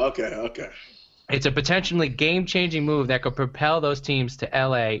 Oh, okay. It's a potentially game-changing move that could propel those teams to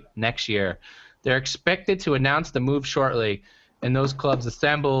LA next year. They're expected to announce the move shortly, and those clubs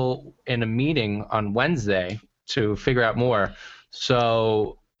assemble in a meeting on Wednesday to figure out more.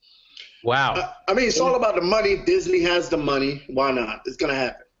 So, wow. I mean, it's all about the money. Disney has the money. Why not? It's gonna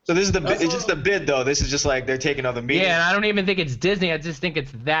happen. So this is it's just the bid though. This is just like they're taking other meetings. Yeah, and I don't even think it's Disney. I just think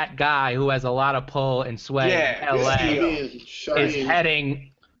it's that guy who has a lot of pull and sway in LA is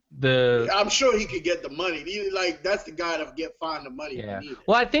heading the. I'm sure he could get the money. That's the guy to find the money. Yeah.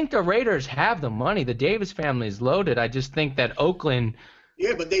 Well, I think the Raiders have the money. The Davis family is loaded. I just think that Oakland.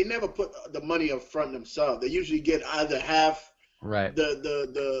 Yeah, but they never put the money up front themselves. They usually get either half Right.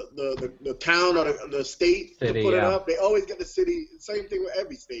 the town or the state City, to put it yeah. up. They always get the city. Same thing with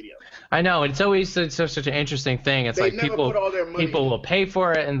every stadium. I know. It's always such an interesting thing. It's They like never put all their money people in. will pay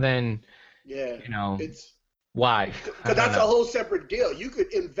for it, and then Yeah, it's why? because that's a whole separate deal. You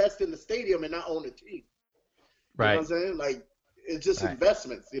could invest in the stadium and not own a team. Right. You know what I'm saying? Like, it's just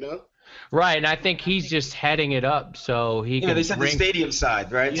investments, you know? Right, and I think he's just heading it up so he can they said the stadium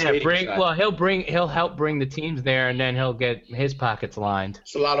side, right? Yeah, Stadium side. well, he'll help bring the teams there, and then he'll get his pockets lined.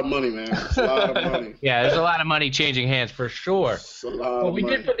 It's a lot of money, man. It's a lot of money. Yeah, there's a lot of money changing hands for sure. It's a lot Well, of we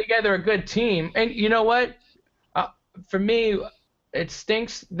money. did put together a good team, and you know what? For me, it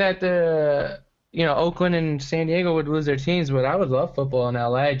stinks that Oakland and San Diego would lose their teams, but I would love football in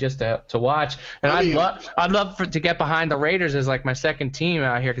LA just to watch, and I'd love to get behind the Raiders as like my second team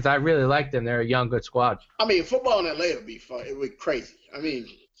out here because I really like them. They're a young, good squad. I mean, football in LA would be fun. It would be crazy. I mean,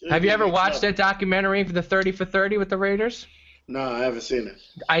 have you ever watched that documentary for the 30 for 30 with the Raiders? No, I haven't seen it.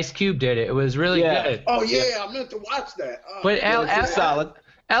 Ice Cube did it. It was really good. Oh yeah, I meant to watch that. Oh, But it's solid.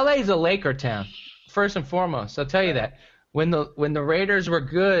 LA's a Laker town, first and foremost. I'll tell you that. When the Raiders were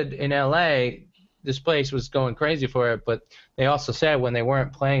good in LA, this place was going crazy for it. But they also said when they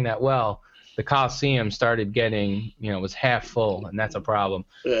weren't playing that well, the Coliseum started getting, was half full, and that's a problem.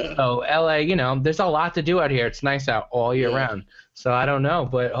 Yeah. So LA, there's a lot to do out here. It's nice out all year round. So I don't know,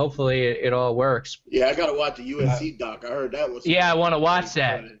 but hopefully it all works. Yeah, I gotta watch the USC doc. I heard that was. Yeah, I want to watch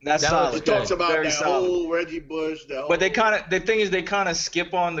that. That's that solid. It talks about Very that solid. whole Reggie Bush. But the thing is, they kind of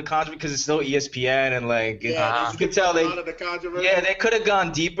skip on the controversy because it's still ESPN and like you can tell a lot of the controversy. Yeah, they could have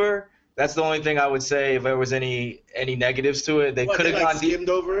gone deeper. That's the only thing I would say if there was any negatives to it. They could have gone skimmed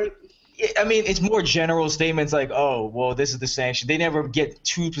over it. I mean, it's more general statements like, oh, well, this is the sanction. They never get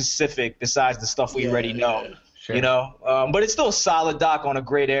too specific besides the stuff we already know. Yeah. Sure. But it's still a solid doc on a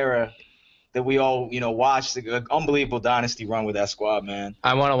great era that we all, watched. An unbelievable dynasty run with that squad, man.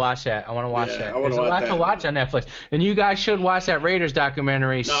 I want to watch that. I wanna There's watch a lot that. to watch on Netflix. And you guys should watch that Raiders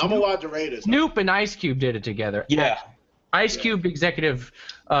documentary. No, I'm going to watch the Raiders. Snoop and Ice Cube did it together. Yeah. Ice Cube executive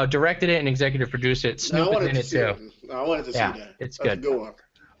directed it and executive produced it. Snoop is in it too. I wanted to see that. It's That's good. a good one.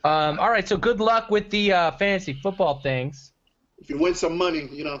 All right, so good luck with the fantasy football things. If you win some money,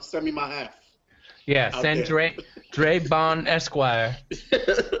 send me my half. Yeah, Out send there. Dre Bond Esquire.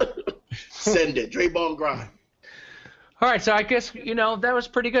 Send it. Dre Bone Grind. All right, so I guess that was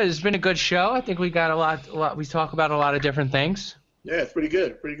pretty good. It's been a good show. I think we got a lot. We talk about a lot of different things. Yeah, it's pretty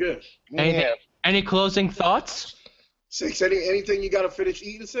good. Pretty good. Any closing thoughts? Six. Anything you got to finish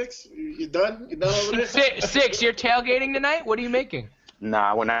eating, Six? You done? You done over there? Six. You're tailgating tonight. What are you making?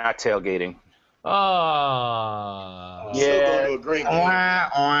 Nah, we're not tailgating. Oh. Still going to a great game.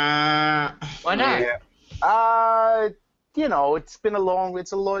 Why not? Yeah. It's been a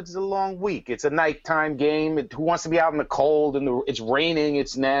long week. It's a nighttime game. Who wants to be out in the cold and it's raining?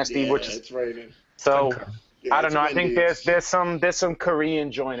 It's nasty. Yeah, it's raining. So Yeah, I don't it's know. I think windy. there's some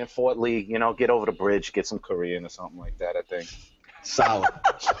Korean joint in Fort Lee. Get over the bridge, get some Korean or something like that. I think. Solid.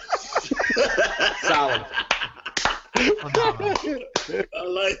 Solid. I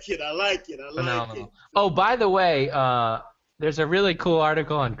like it. Phenomenal. Oh, by the way, there's a really cool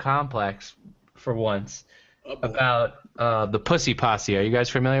article on Complex for once about the Pussy Posse. Are you guys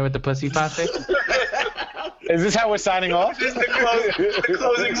familiar with the Pussy Posse? Is this how we're signing off? the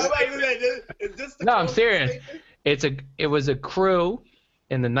closing No, I'm serious. It was a crew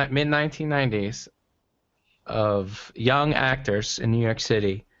in the mid 1990s of young actors in New York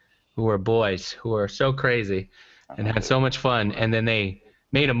City who were boys who were so crazy and had so much fun, and then they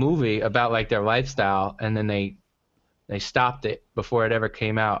made a movie about like their lifestyle, and then they stopped it before it ever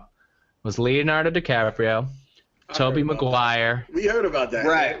came out. It was Leonardo DiCaprio, Tobey Maguire. We heard about that.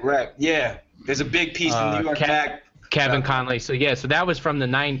 Right. Yeah. There's a big piece in New York Paak. Kevin Conley. So that was from the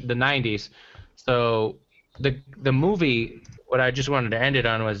 90s. So the movie, what I just wanted to end it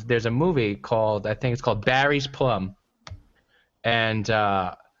on was there's a movie called, I think it's called Barry's Plum. And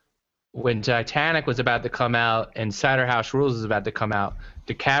when Titanic was about to come out and Cider House Rules was about to come out,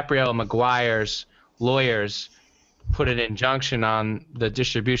 DiCaprio and Maguire's lawyers put an injunction on the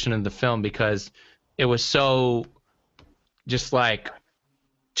distribution of the film because it was so just like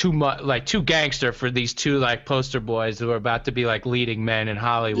too much, like too gangster for these two like poster boys who were about to be like leading men in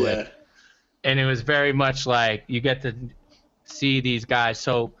Hollywood. Yeah. And it was very much like you get to see these guys.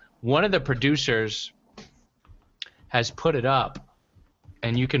 So one of the producers has put it up,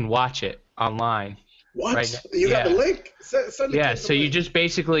 and you can watch it online. What? Right now. You got the link? Send it Yeah, to so the you link. just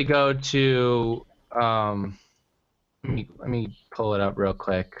basically go to let me pull it up real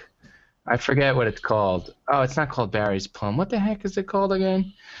quick. I forget what it's called. Oh, it's not called Barry's Plum. What the heck is it called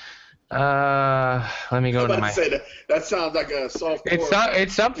again? Let me go I'm to about my. to say that. That sounds like a soft.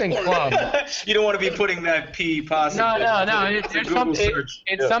 It's something plum. You don't want to be putting that P possibly. No. It's a There's Google something. search.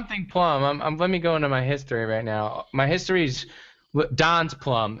 It's something plum. Let me go into my history right now. My history's Don's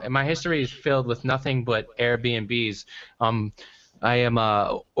plum, and my history is filled with nothing but Airbnbs. I am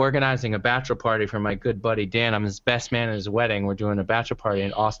organizing a bachelor party for my good buddy Dan. I'm his best man at his wedding. We're doing a bachelor party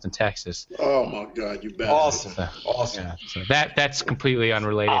in Austin, Texas. Oh my God, you bastard! Awesome. Yeah, so that's completely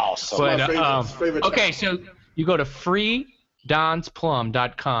unrelated. Awesome. But, My favorite okay, time. so you go to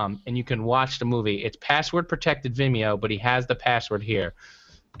freedonsplum.com and you can watch the movie. It's password protected Vimeo, but he has the password here.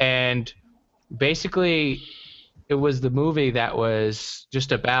 And basically, it was the movie that was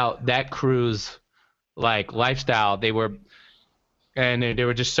just about that crew's like lifestyle. They were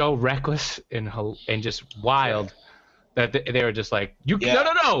just so reckless and just wild that they were just like,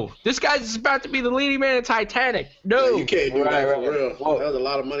 no, this guy's about to be the leading man in Titanic. No, Yeah, you can't do that for real. That was a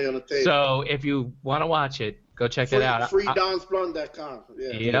lot of money on the table. So if you want to watch it, go check that out. Freedonsplum.com.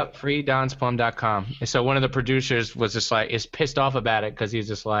 Yeah. Yep, freedonsplum.com. And so one of the producers was just like, is pissed off about it because he's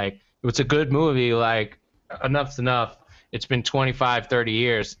just like, it's a good movie, like enough's enough. It's been 25, 30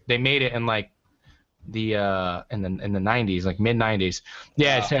 years. They made it in like the in the 90s, like mid 90s.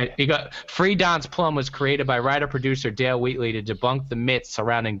 Yeah, wow. So you got Free Don's Plum was created by writer producer Dale Wheatley to debunk the myths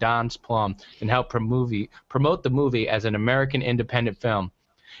surrounding Don's Plum and help promote the movie as an American independent film.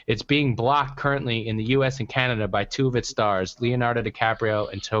 It's being blocked currently in the U.S. and Canada by two of its stars, Leonardo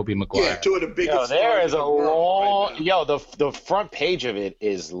DiCaprio and Tobey Maguire. Yeah, two of the biggest stars. There is a long. Right the front page of it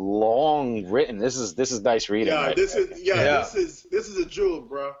is long written. This is nice reading. Yeah, right this is a jewel,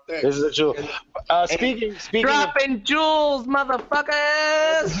 bro. Thanks. This is a jewel. Speaking dropping jewels,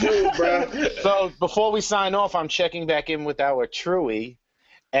 motherfuckers. Jewel, bro. So before we sign off, I'm checking back in with our Truey.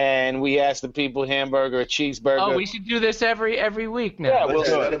 And we asked the people hamburger or cheeseburger. Oh, we should do this every week now. Yeah, we'll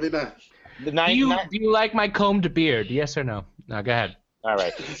do That'll be nice. Do you like my combed beard? Yes or no? No, go ahead. All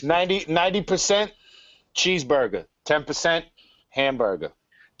right. 90% cheeseburger, 10% hamburger.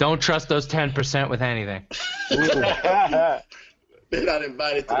 Don't trust those 10% with anything. They're not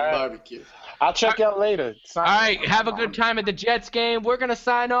invited to the barbecue. I'll check you out later. All right. Have a good time at the Jets game. We're going to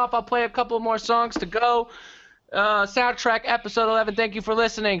sign off. I'll play a couple more songs to go. Soundtrack episode 11. Thank you for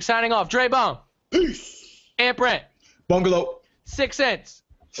listening. Signing off. Dre Bone. Peace. Aunt Brent. Bungalow. 6 cents.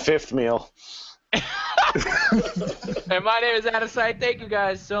 Fifth meal. And my name is Out of Sight. Thank you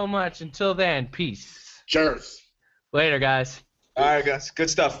guys so much. Until then, peace. Cheers. Later, guys. All right, guys. Good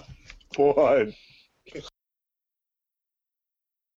stuff. One.